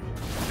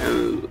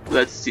 and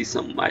let's see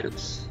some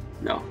items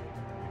now.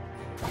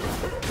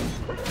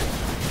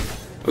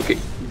 Okay,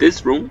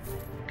 this room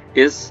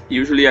is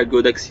usually a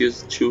good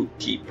excuse to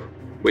keep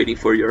waiting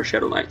for your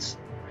Shadow Knights,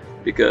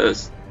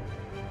 because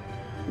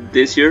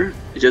this year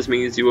it just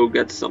means you will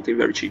get something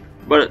very cheap.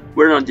 But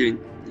we're not doing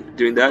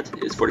that.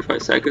 It's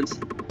 45 seconds,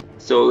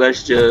 so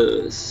let's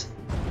just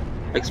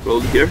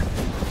explode here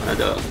and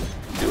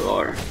do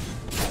our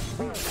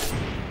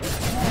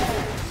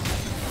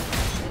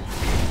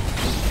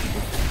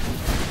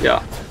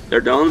yeah,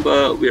 they're down,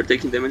 but we are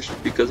taking damage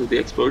because of the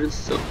explosions.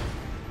 So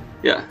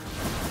yeah,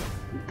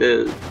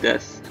 the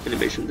death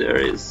animation there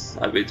is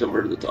a bit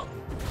over the top.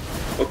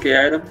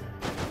 Okay, item,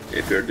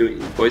 if you're doing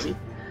poison,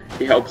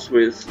 it helps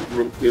with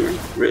room clearing,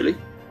 really,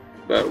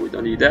 but we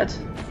don't need that.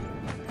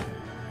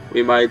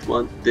 We might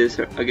want this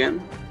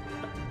again,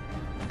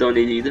 don't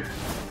need either.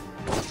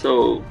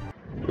 So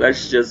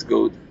let's just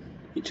go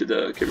into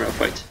the Chimera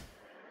fight.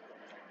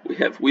 We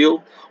have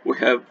wheel, we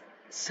have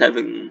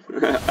 7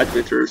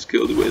 adventurers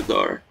killed with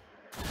our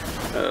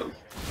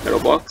metal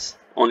box.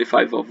 Only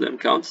 5 of them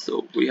count,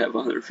 so we have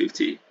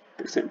 150%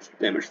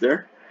 damage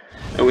there.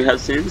 And we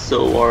have Sin,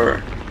 so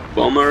our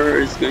bomber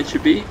is going to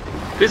be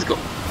physical.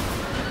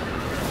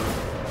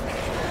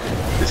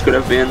 This could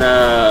have been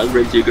a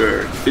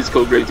Gravedigger,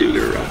 physical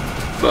Gravedigger run,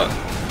 but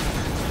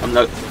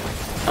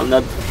I'm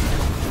not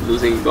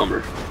losing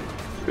bomber,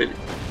 really.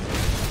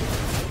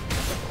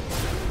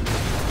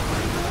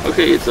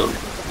 Okay, it's over.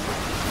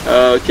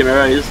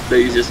 Chimera is the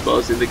easiest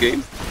boss in the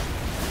game,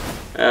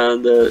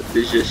 and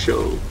this just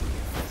shows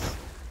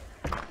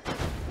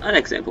an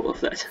example of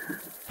that.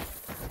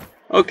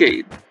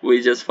 Okay,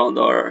 we just found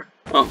our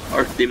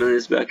demon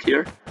is back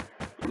here,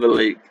 but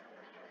like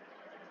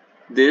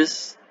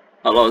this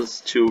allows us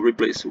to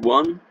replace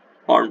one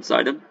arms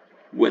item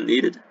when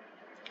needed,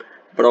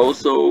 but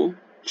also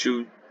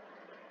to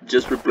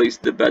just replace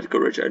the bad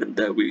courage item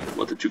that we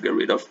wanted to get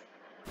rid of.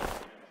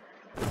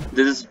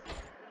 This is,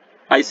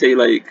 I say,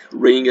 like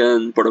Ring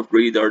and Pot of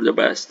Greed are the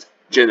best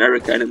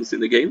generic items in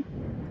the game.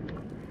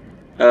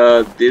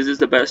 This is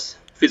the best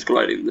physical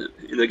item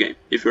in the game.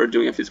 If you're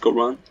doing a physical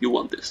run, you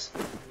want this.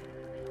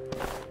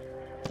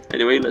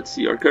 Anyway, let's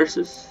see our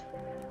curses.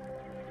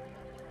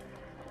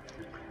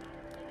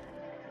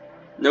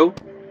 No.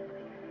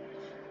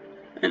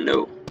 And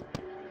no.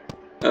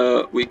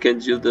 We can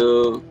do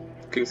the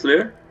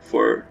Kingslayer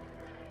for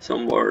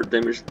some more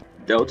damage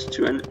dealt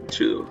to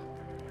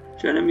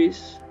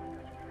enemies.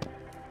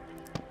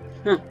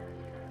 Huh.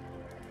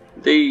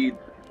 They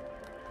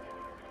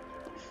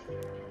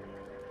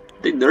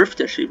nerfed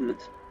the achievement.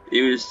 It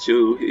used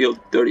to heal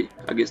 30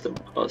 against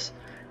us.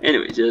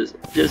 Anyway, just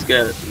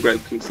grab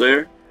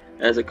Kingslayer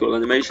as a cool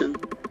animation,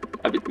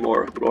 a bit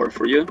more lore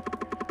for you.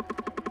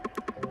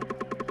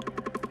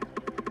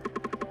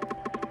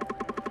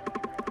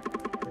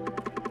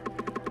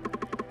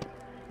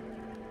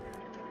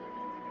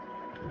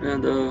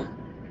 And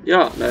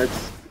yeah,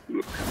 let's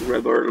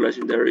grab our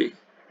legendary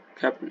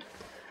Kaboom.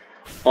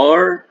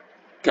 Our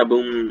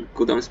Kaboom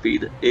cooldown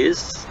speed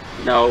is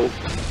now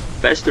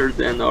faster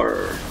than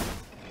our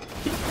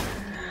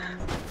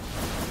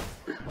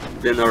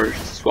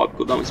swap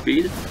cooldown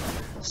speed,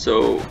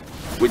 so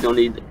we don't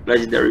need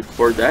legendary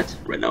for that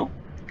right now.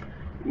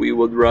 We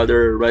would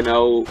rather right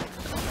now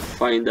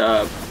find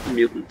a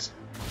mutant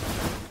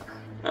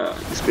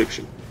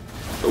description,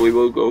 so we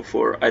will go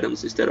for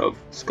items instead of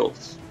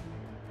skulls.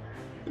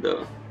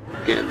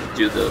 Again,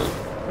 do the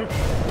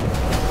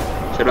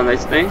Shadow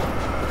Knight's thing.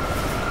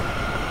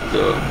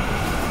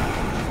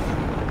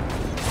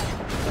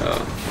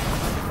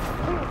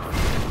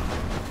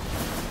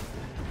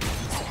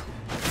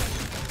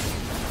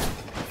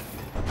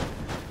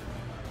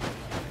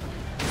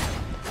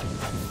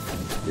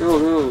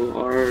 No,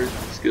 our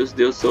skills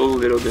deal so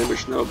little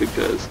damage now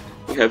because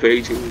we have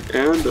aging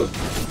and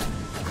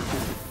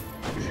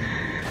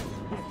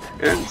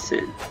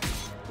Sin.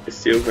 It's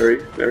still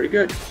very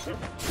good.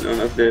 None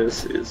of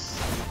this is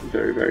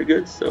very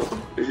good, so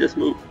let's just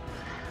move.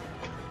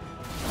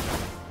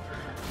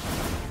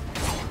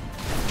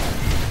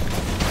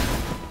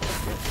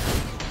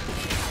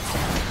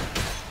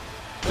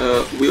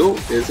 Wheel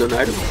is an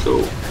item, so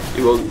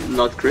it will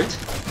not crit,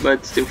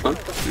 but still fun.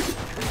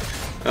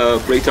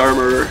 Plate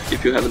armor,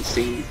 if you haven't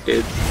seen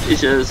it,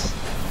 it's just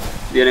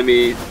the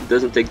enemy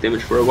doesn't take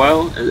damage for a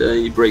while, and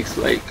then it breaks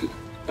like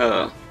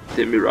the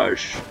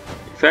mirage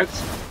effect,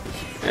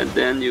 and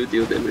then you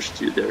deal damage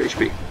to their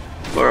HP.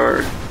 But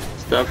our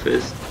stuff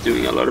is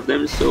doing a lot of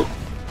damage, so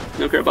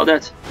don't care about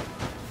that.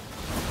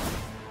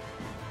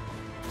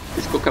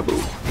 Let's go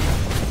Kaboom.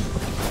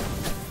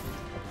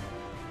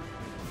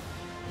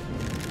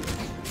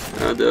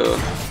 And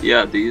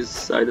yeah,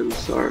 these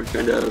items are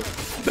kind of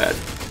bad.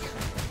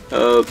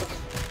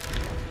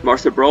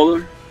 Master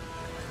Brawler,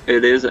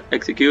 it is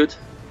execute.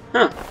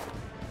 Huh.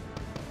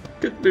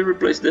 Could we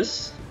replace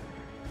this?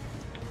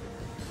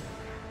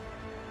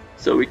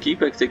 So we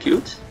keep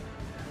execute,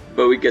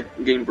 but we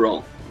gain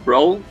brawl.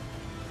 Brawl,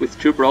 with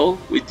 2 brawl,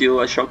 we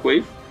deal a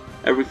shockwave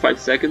every 5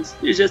 seconds.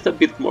 It's just a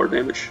bit more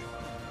damage.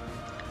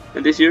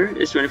 And this year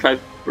is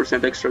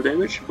 25% extra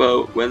damage,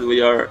 but when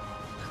we are,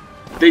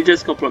 they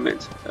just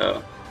complement.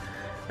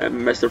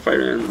 Master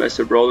Fighter and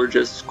Master Brawler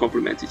just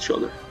complement each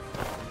other.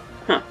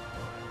 Huh.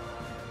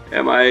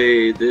 Am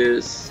I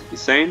this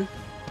insane?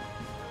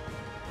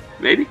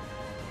 Maybe.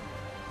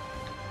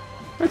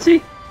 Let's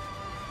see.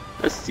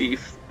 Let's see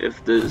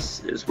if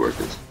this is worth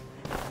it.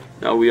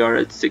 Now we are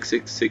at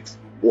 666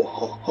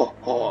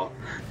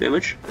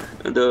 damage,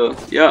 and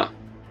yeah,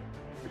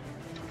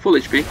 full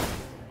HP.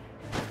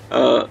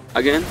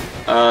 Again,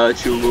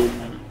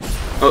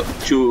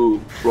 2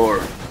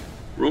 floor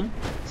room.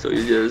 So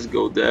you just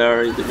go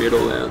there in the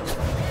middle and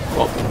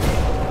pop.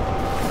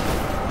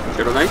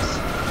 Shadow Knights,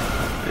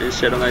 and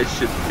Shadow Knights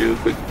should do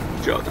quick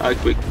job,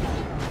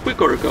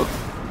 quick order of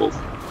both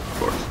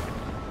floors.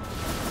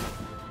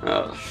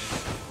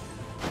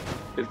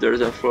 If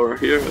there's a floor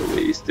here,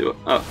 we still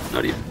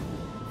not even.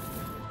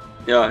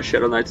 Yeah,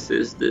 Shadow Knights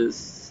is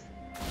this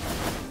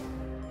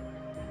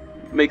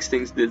makes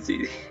things this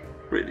easy,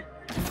 really.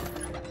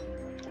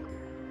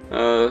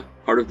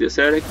 Heart of the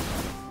Ascetic,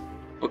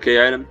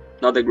 okay item.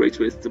 Not that great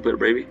with Super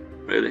Baby,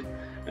 really,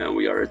 and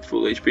we are at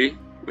full HP.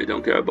 We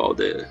don't care about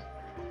the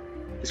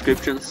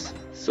descriptions,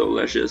 so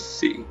let's just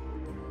see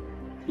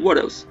what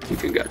else we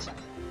can get.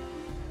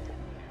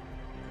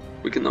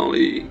 We can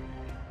only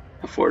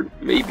afford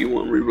maybe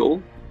 1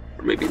 reroll,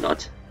 or maybe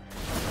not.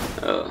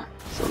 So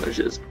let's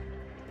just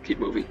keep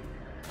moving.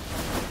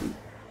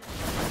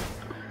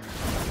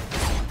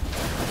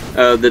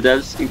 The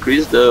devs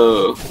increased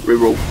the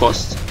reroll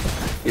cost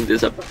in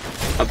this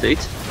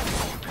update,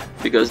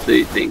 because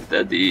they think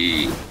that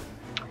the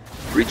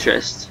 3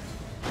 chest,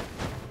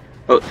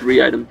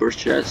 3 item per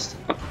chest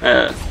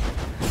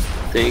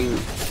thing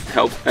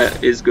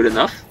is good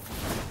enough,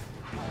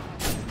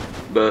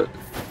 but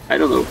I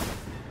don't know.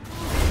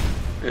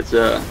 It's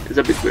a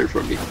bit weird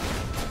for me.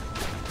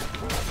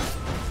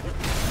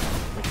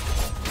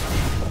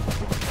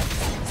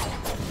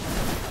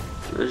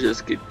 Let's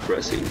just keep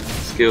pressing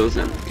skills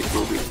and keep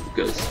moving,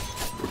 because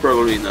we're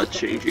probably not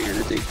changing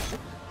anything.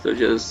 So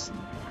just,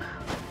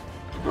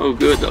 oh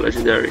good, the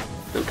legendary,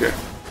 don't care.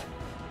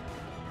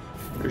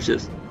 Let's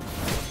just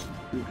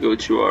go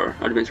to our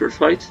adventurous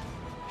fight.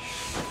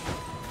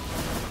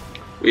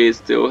 We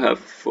still have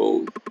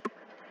full.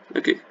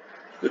 Okay,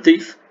 the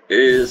thief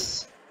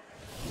is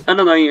an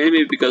annoying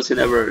enemy because he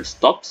never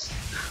stops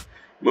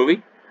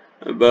moving,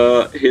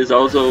 but he's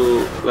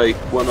also like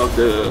one of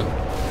the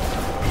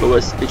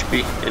lowest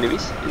HP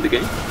enemies in the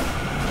game.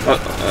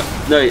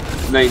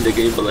 Not in the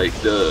game, but like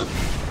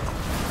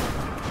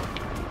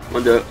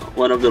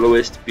one of the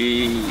lowest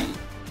HP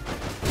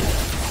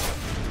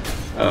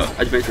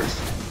adventures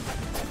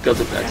because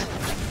of that.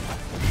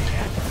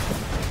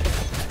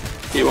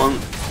 He won't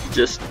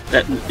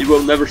he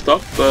will never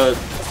stop, but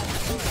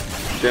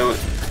then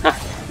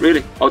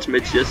really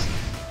ultimate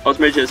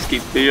just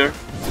keep here,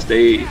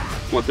 stay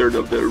 1/3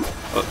 of the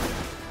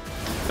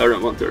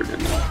around 1/3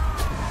 and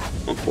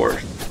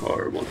 1/4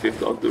 or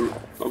 1/5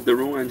 of the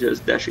room, and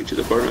just dash into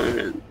the corner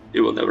and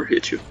it will never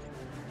hit you.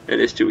 And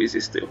it's too easy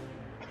still.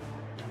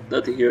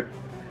 Nothing here.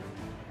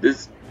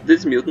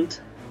 This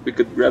mutant, we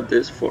could grab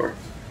this for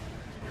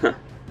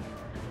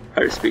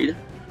higher speed,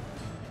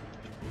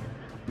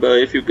 but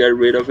if you get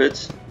rid of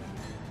it,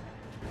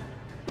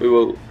 we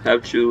will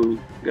have to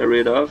get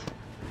rid of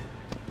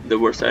the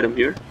worst item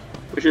here,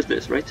 which is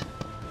this, right?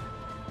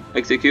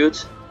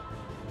 Execute.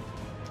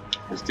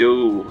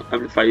 Still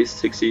amplifies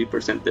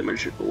 60%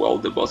 damage while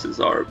the bosses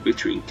are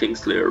between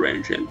Kingslayer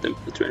range and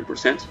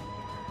 20%.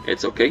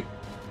 It's okay,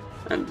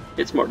 and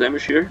it's more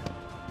damage here.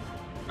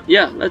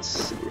 Yeah,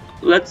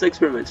 let's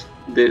experiment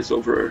this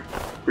over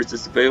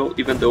Princess Veil,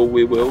 even though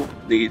we will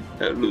need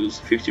lose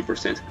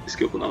 50%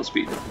 skill cooldown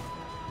speed.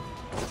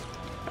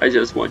 I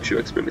just want to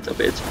experiment a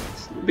bit,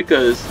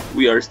 because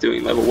we are still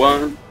in level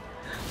 1,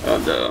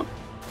 and a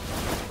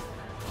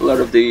lot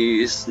of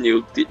these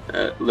new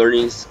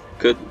learnings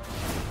could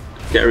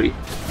carry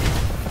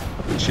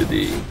into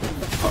the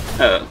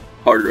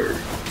harder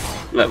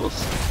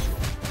levels,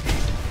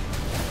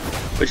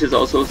 which is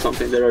also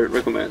something that I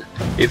recommend.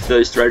 If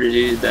the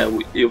strategy that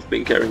you've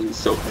been carrying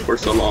for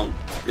so long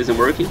isn't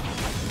working,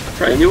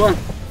 try a new one.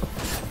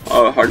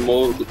 Our hard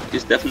mode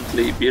is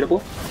definitely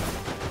beatable,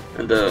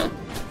 and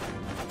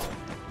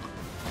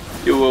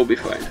you will be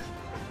fine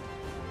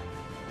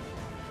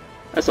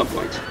at some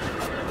point.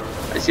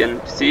 I see an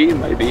NPC,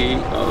 maybe.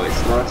 Oh,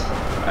 it's not.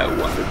 I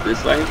wanted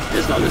this line.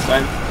 It's not this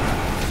line,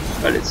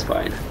 but it's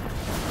fine.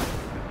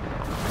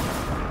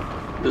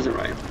 Doesn't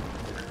rhyme.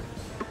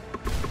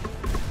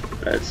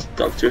 Let's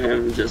talk to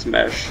him. Just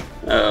mash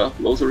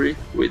Rosary.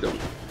 We don't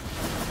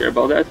care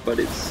about that, but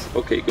it's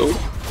okay. Go.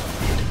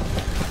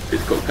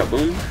 physical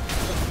Kaboom.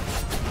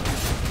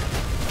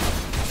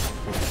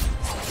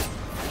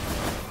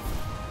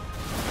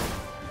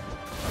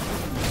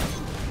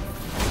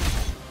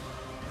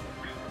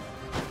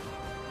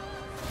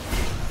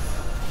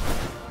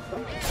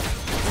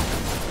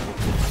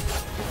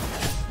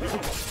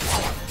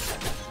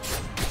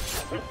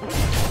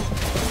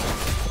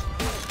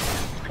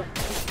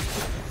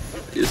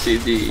 You see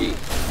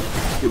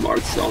the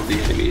marks on the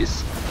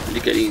enemies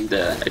indicating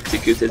the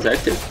execute is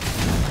active,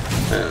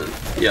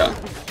 and yeah,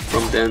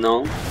 from then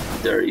on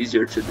they're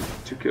easier to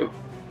kill.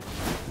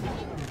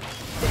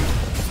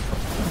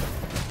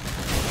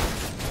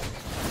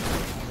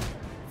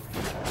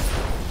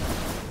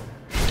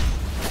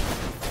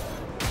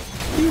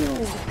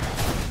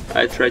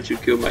 I try to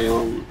kill my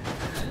own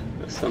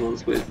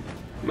summons with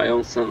my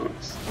own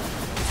summons.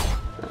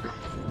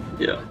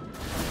 Yeah.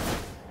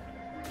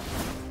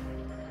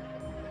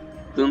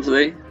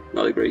 Doomsday,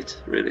 not great,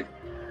 really.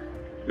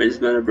 Mage's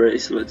Mana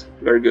Bracelet,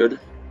 very good,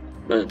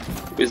 but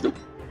Wisdom.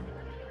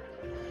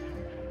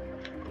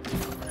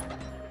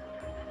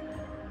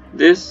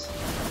 This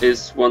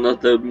is one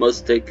of the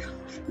must take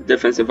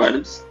defensive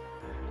items,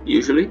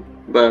 usually,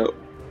 but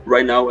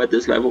right now at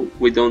this level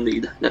we don't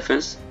need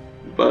defense.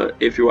 But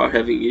if you are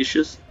having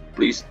issues,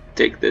 please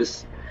take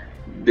this.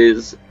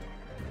 This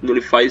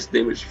nullifies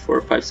damage for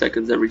 5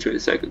 seconds every 20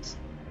 seconds.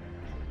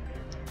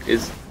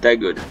 It's that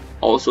good.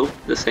 Also,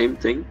 the same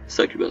thing,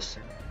 Succubus.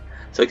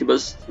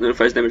 Succubus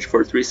nullifies damage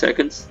for 3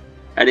 seconds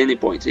at any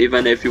point.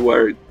 Even if you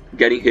are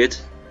getting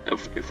hit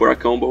for a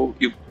combo,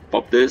 you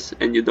pop this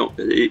and you don't,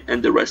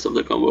 and the rest of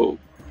the combo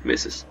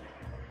misses.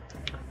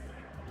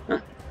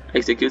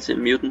 Executes a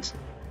mutant,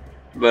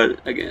 but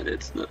again,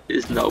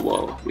 it's not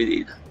what we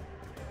need.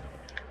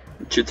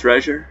 To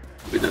treasure,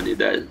 we don't need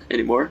that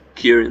anymore.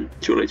 Kieran,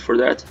 too late for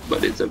that,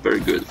 but it's a very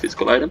good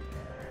physical item.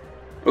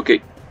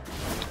 Okay.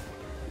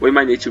 We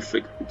might need to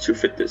fit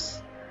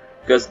this,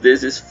 because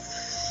this is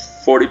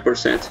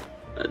 40%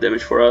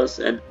 damage for us,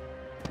 and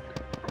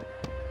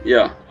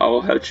yeah,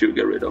 I'll have to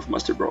get rid of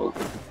Master Brawl.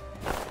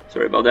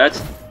 Sorry about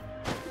that,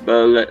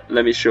 but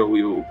let me show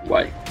you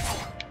why.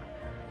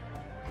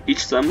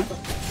 Each summon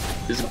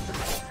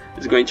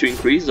is going to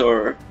increase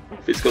our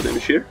physical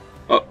damage here,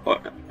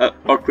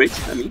 or crit,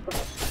 I mean,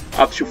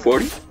 up to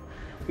 40,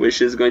 which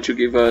is going to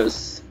give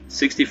us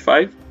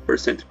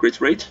 65%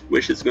 crit rate,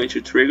 which is going to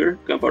trigger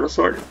Gunpowder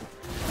Sword.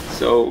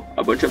 So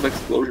a bunch of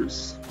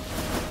explosions,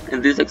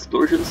 and these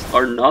explosions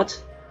are not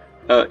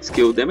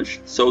skill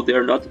damage, so they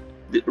are not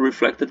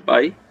reflected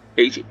by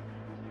aging.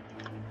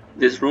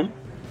 This room,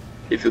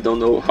 if you don't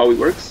know how it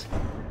works,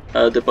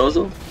 the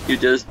puzzle, you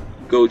just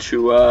go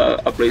to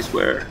a place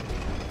where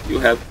you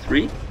have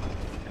 3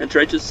 and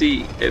try to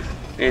see if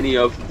any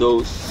of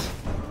those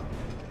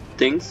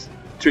things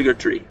trigger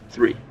 3,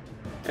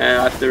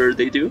 and after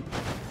they do,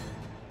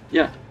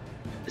 yeah,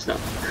 it's not.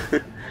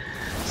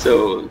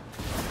 So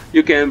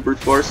you can brute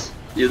force,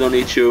 you don't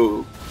need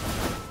to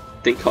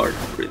think hard,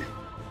 really,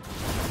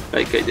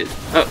 like I did.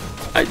 Oh,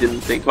 I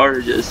didn't think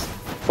hard, just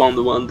found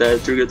the one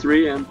that triggered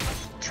 3 and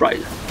tried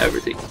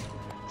everything.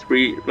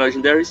 3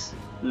 legendaries,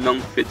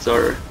 none fits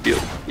our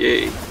build,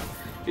 yay.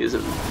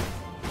 Using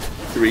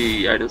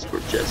 3 items per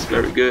chest,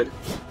 very good.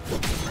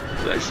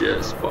 Let's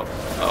just pop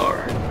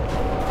our...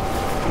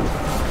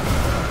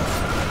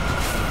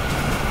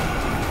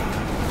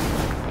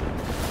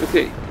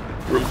 Okay,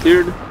 room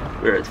cleared,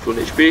 we're at full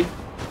HP.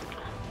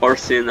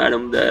 Orsin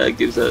item that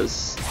gives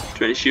us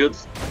 20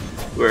 shields.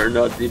 We're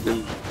not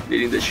even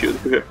needing the shield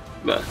here,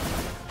 but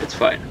it's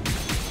fine,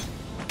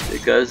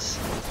 because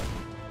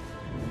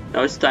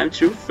now it's time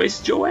to face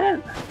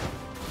Joan.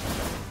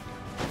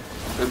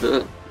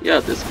 And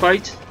yeah, this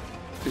fight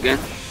again,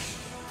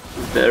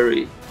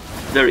 very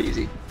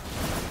easy.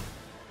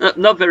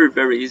 Not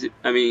very easy,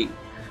 I mean,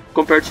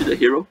 compared to the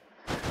hero,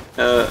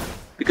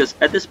 because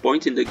at this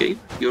point in the game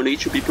you need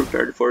to be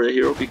prepared for the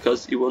hero,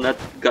 because you will not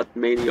get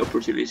many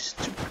opportunities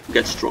to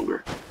get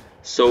stronger.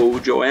 So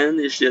Joan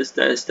is just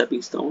a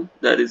stepping stone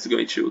that is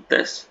going to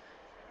test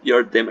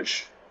your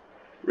damage,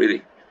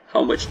 really.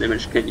 How much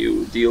damage can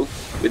you deal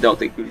without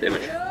taking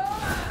damage?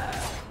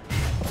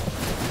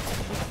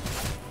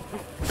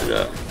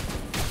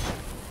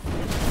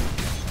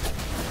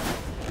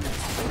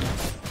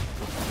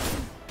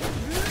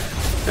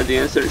 And the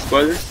answer is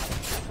spoilers.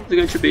 It's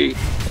going to be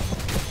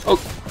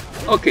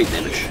okay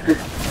damage.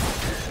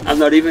 I'm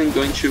not even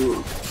going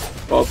to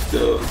pop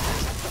the...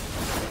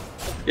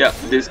 Yeah,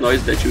 this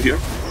noise that you hear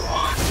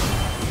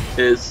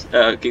is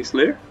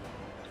Kingslayer,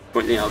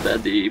 pointing out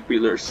that the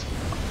pillars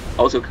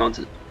also count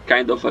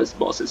kind of as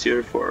bosses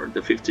here for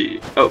the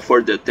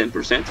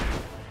 10%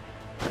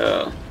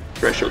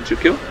 threshold to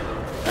kill,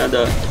 and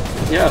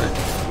yeah,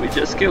 we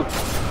just kill.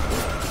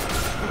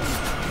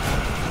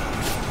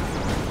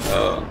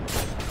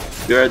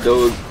 There are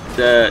those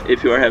that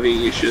if you are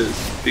having issues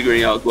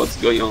figuring out what's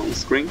going on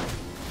screen,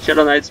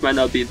 Shadow Knights might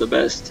not be the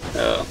best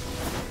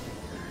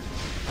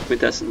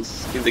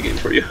quintessence in the game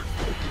for you.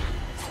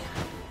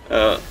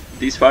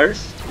 These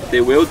fires, they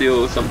will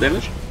deal some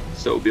damage,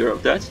 so beware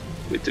of that.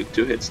 We took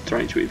 2 hits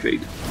trying to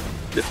evade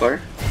the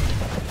fire.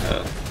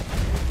 Uh,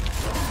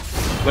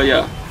 but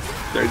yeah,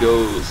 there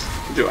goes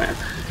Joan.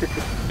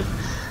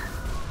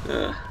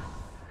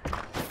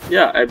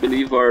 Yeah, I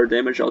believe our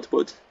damage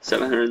output,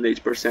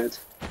 708%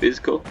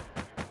 physical,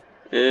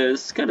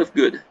 is kind of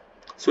good.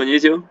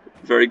 Swanizio,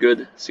 very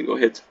good single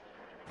hit.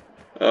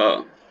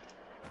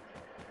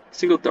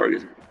 Single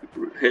target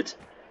hit.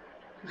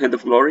 Hand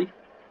of Glory.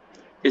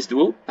 Is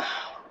dual?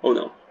 Oh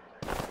no.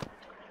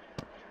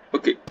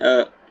 Okay,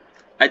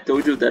 I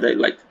told you that I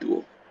like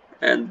dual,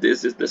 and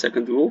this is the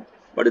second dual,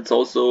 but it's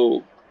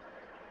also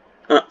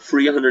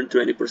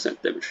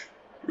 320% damage,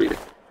 really.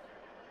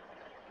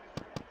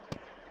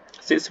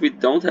 Since we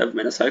don't have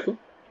Mana Cycle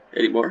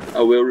anymore,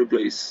 I will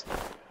replace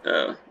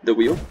the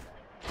wheel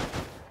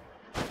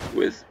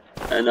with,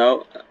 and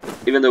now,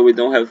 even though we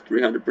don't have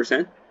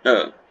 300%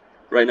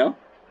 right now,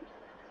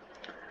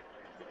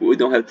 we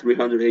don't have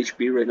 300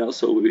 HP right now,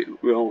 so we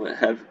only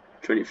have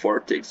 24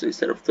 ticks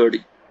instead of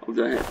 30 of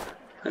the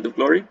Hand of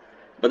Glory,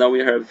 but now we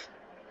have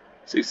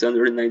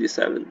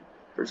 697%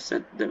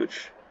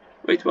 damage.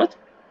 Wait, what?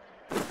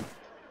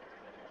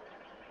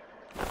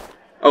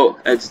 Oh,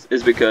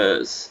 it's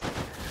because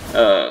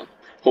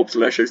Hope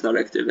Slasher is not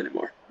active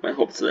anymore. When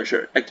Hope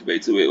Slasher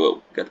activates, we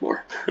will get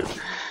more.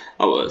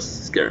 I was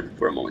scared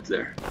for a moment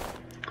there.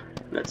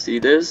 Let's see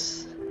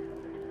this.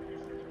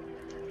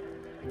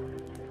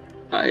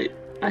 I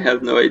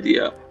have no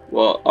idea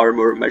what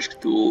Armor,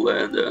 Magic Tool,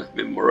 and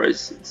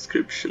Memorize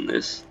Inscription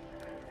is.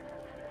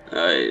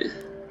 So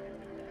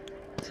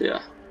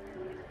yeah.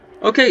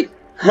 Okay.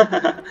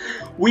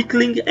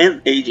 Weakling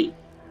and Aging.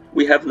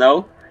 We have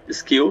now the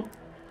skill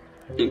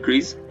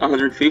increase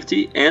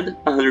 150 and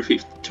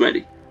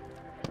 120.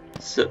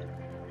 So,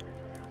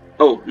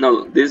 oh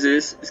no, this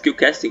is skill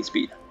casting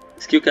speed.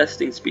 Skill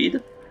casting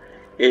speed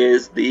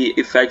is the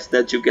effect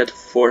that you get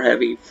for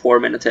having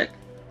 4-man attack.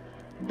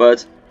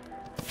 But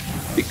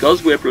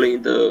because we are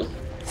playing the...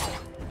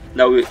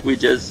 Now we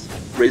just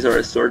raise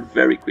our sword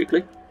very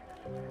quickly.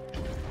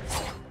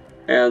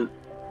 And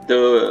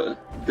the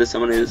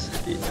summon is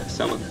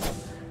summoned.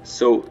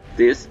 So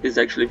this is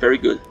actually very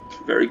good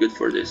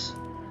for this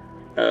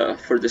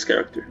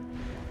character.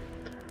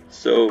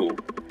 So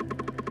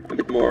a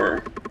bit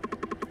more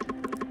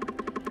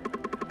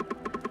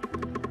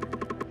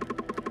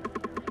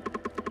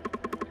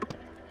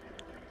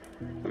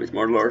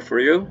lore for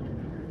you.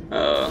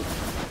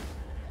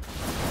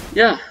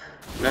 Yeah,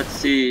 let's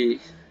see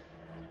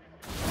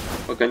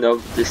what kind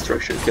of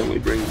destruction can we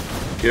bring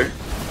here.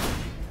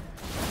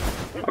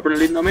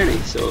 Apparently not many,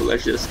 so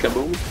let's just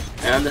kaboom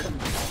and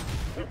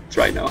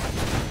try now.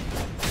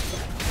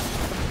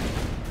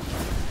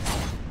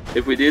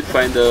 If we did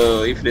find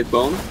the infinite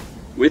bone,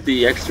 with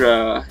the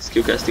extra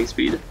skill casting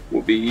speed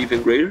will be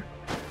even greater,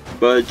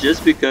 but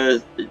just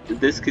because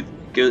this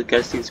skill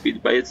casting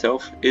speed by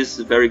itself is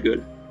very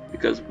good,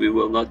 because we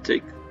will not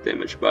take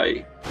damage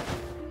by...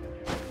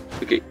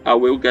 Okay, I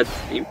will get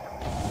Imp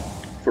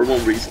for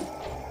one reason.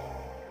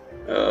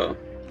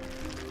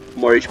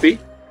 More HP,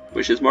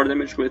 which is more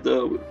damage with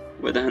the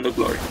Hand of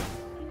Glory.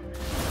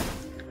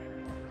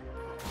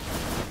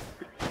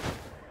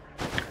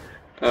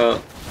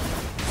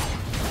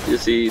 You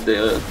see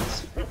the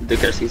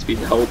casting speed,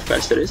 how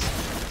fast it is.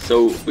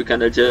 So we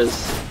kinda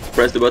just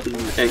press the button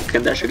and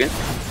can dash again.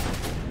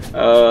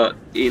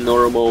 In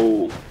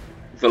normal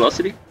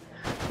velocity,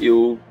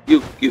 you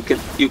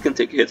can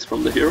take hits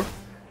from the hero.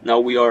 Now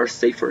we are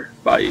safer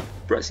by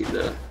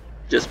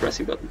just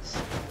pressing buttons.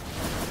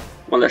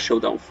 One last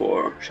showdown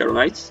for Shadow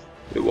Knights.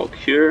 We walk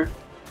here.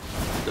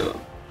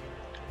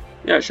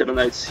 Yeah, Shadow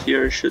Knights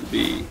here should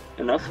be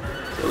enough.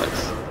 So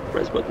let's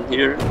press button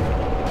here,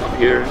 come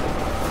here.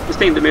 We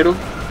stay in the middle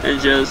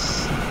and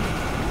just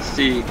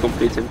see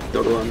complete and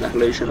total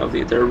annihilation of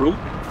the entire room.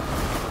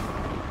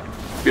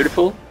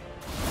 Beautiful.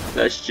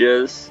 Let's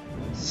just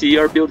see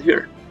our build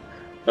here.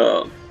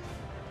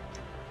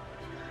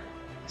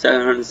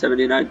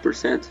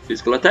 779%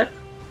 physical attack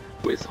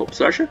with Hope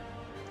Slasher.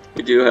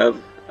 We do have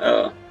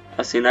a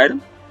scene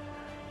item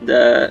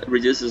that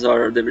reduces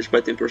our damage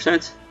by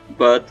 10%,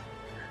 but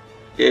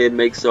it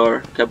makes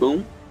our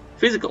Kaboom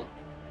physical.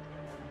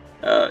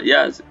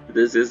 Yes,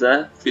 this is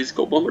a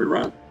physical bomber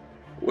run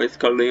with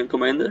Carlian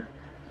Commander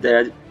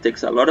that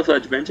takes a lot of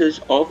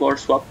advantage of our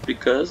swap,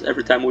 because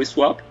every time we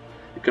swap,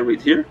 you can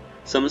read here,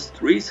 summons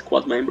 3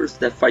 squad members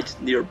that fight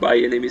nearby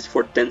enemies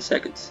for 10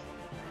 seconds.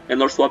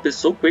 And our swap is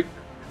so quick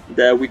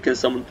that we can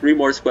summon 3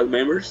 more squad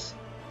members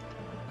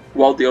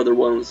while the other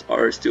ones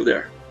are still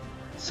there.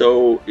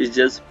 So it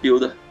just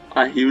build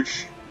a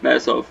huge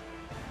mass of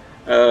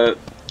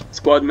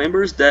squad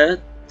members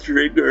that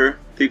trigger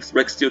Thief's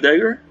Rex Steel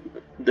Dagger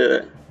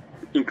that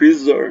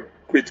increases our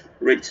crit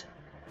rate,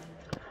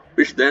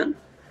 which then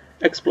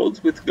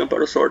explodes with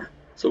Gunpowder Sword.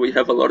 So we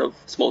have a lot of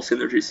small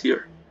synergies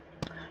here.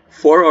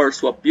 For our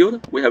swap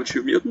build, we have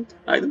 2 mutant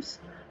items.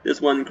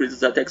 This one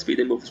increases attack speed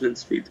and movement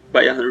speed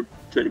by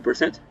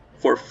 120%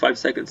 for 5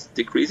 seconds,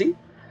 decreasing,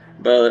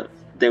 but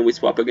then we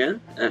swap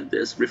again and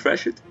just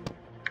refresh it.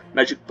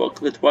 Magic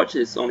Pocket Watch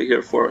is only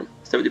here for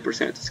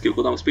 70% skill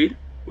cooldown speed.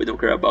 We don't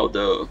care about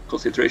the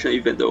concentration,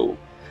 even though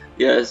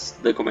Yes,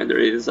 the commander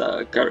is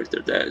a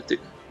character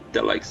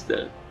that likes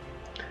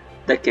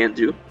that can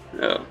do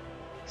uh,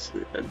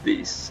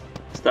 this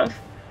stuff.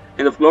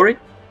 End of Glory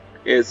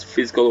is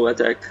physical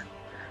attack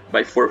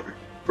by 4%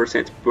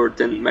 per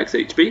 10 max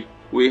HP.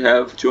 We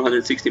have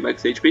 260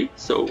 max HP,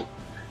 so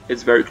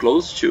it's very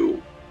close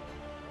to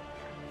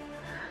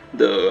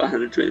the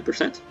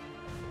 120%.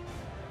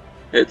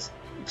 It's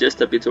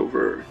just a bit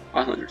over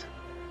 100.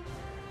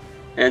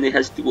 And it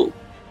has dual.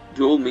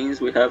 Dual means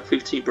we have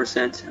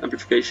 15%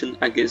 amplification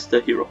against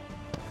the hero.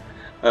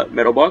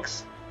 Metal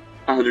box,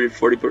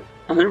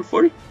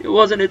 140. It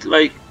wasn't it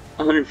like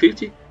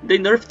 150? They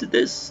nerfed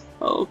this.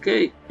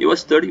 Okay, it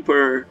was 30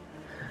 per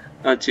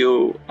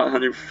until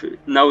 100.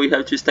 Now we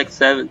have to stack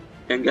 7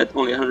 and get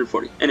only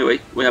 140. Anyway,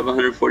 we have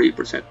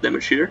 140%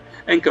 damage here,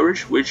 and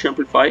courage, which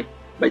amplify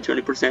by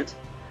 20%.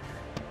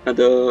 And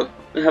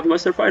we have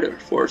Master Fighter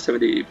for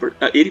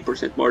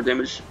 80% more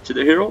damage to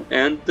the hero,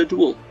 and the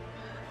duel.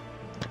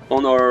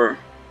 On our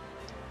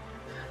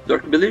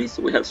dark abilities,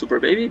 we have Super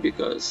Baby,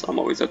 because I'm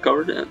always a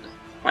coward and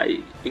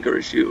I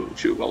encourage you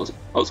to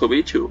also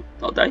be to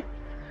not die.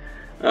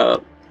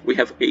 We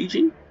have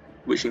Aging,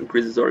 which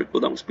increases our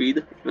cooldown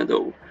speed, even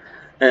though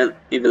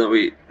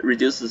it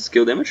reduces the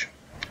skill damage,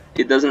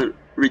 it doesn't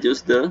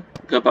reduce the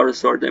gunpowder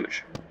sword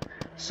damage,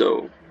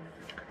 so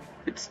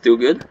it's still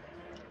good.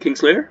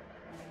 Kingslayer,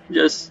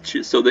 just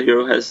so the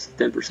hero has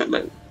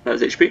 10%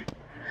 less HP.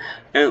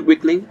 And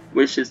Weakling,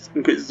 which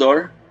increases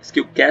our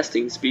skill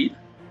casting speed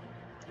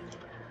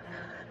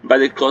by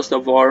the cost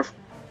of our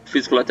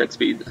physical attack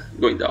speed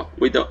going down.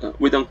 We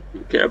don't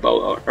care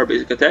about our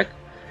basic attack,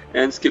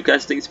 and skill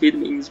casting speed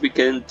means we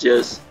can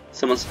just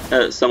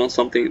summon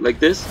something like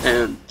this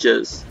and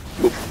just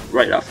move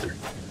right after,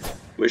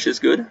 which is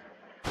good.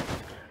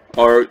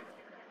 Our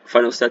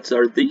final stats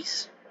are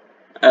these.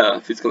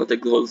 Physical attack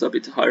goes a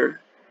bit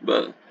higher,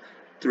 but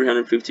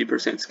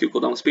 350% skill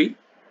cooldown speed.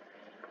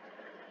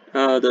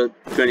 The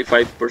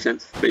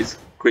 25% base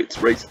crit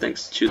rate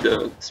thanks to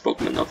the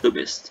Spokesman of the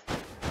Beast.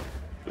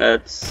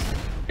 Let's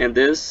end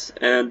this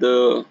and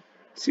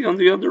see on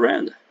the other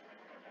end.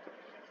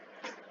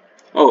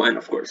 Oh, and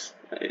of course,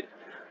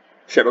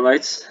 Shadow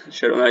Knights,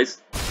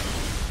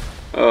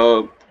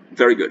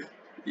 very good.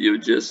 You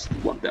just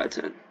want that.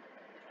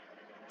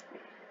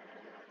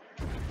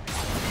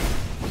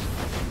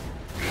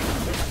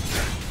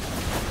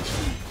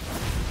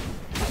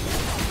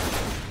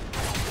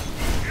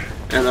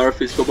 And our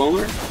physical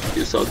bomber,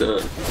 you saw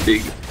the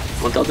big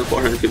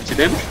 1450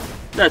 damage,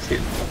 that's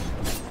him.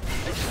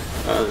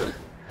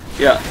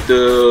 Yeah,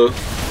 the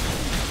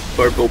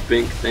purple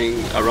pink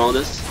thing around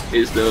us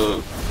is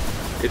the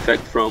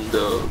effect from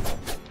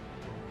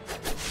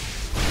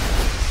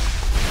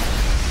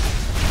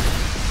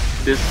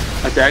this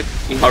attack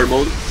in hard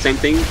mode. Same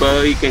thing,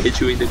 but he can hit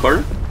you in the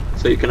corner,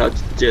 so you cannot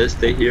just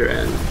stay here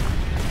and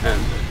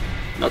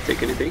not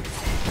take anything,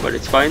 but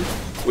it's fine.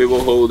 We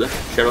will hold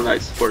Shadow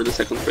Knights for the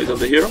second phase of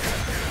the hero.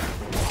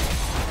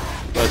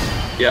 But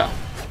yeah.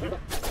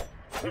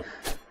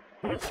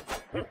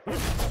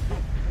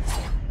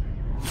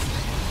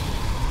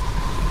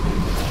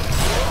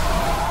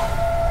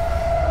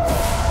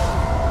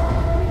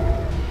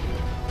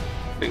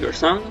 Finger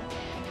Song.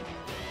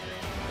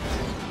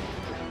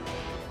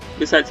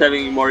 Besides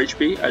having more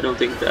HP, I don't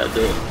think that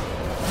the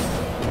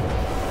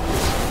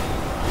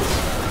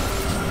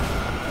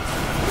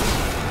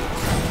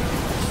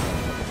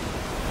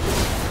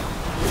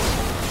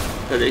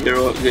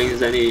hero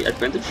gains any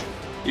advantage.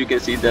 You can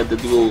see that the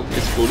duel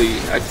is fully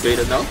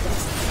activated now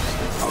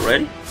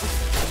already.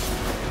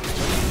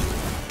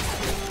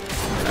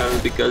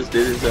 And because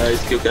this is a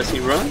skill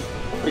casting run,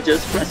 we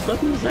just press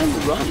buttons and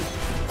run.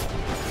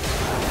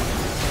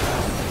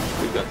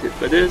 We got hit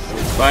by this,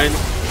 it's fine.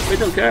 We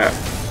don't care,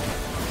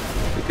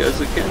 because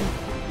we can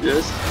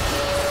just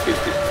hit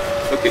it.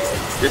 Okay,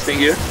 this thing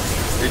here,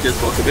 they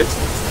just walk a bit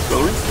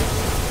slowly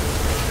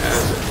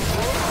and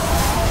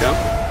jump.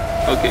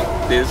 Okay,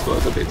 this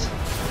was a bit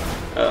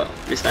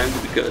mistimed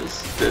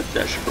because the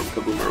dash from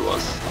Kaboom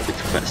was a bit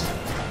too fast,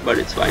 but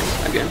it's fine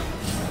again.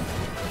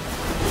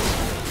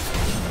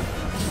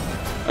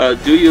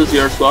 Do use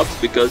your swaps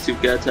because you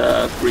get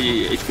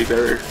free HP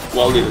barrier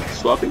while you're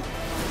swapping.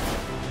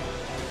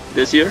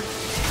 This year,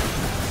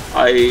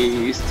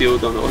 I still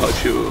don't know how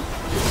to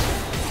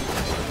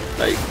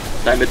like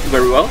time it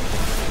very well,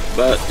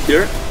 but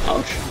here,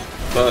 ouch.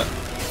 But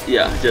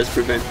yeah, just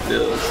prevent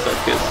the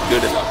stuff is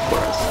good enough for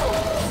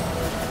us.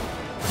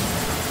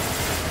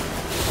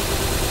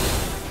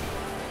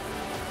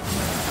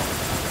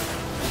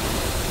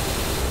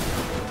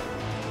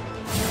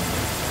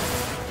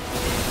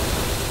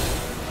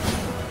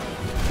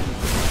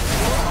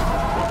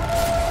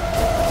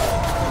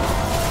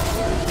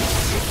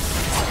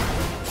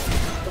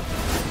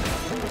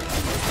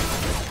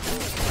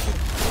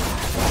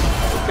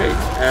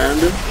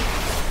 And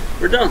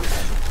we're done.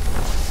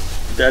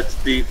 That's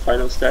the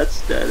final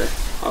stats that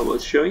I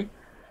was showing.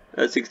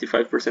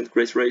 65%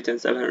 crit rate and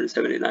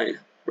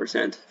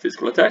 779%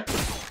 physical attack.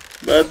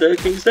 But the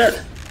king's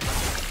dead.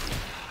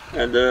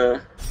 And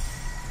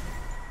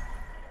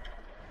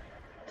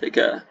take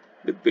a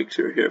good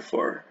picture here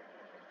for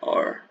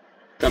our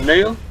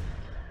thumbnail,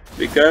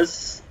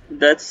 because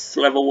that's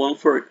level 1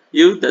 for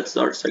you. That's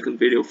our second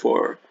video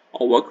for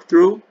our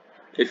walkthrough.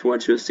 If you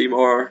want to see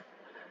more,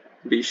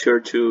 be sure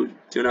to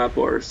tune up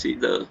or see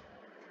the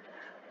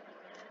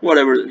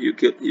whatever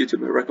YouTube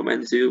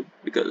recommends you,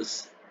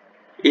 because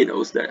he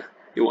knows that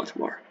you want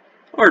more.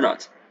 Or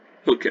not.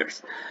 Who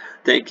cares?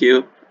 Thank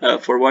you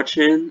for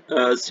watching.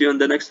 See you on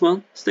the next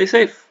one. Stay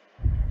safe.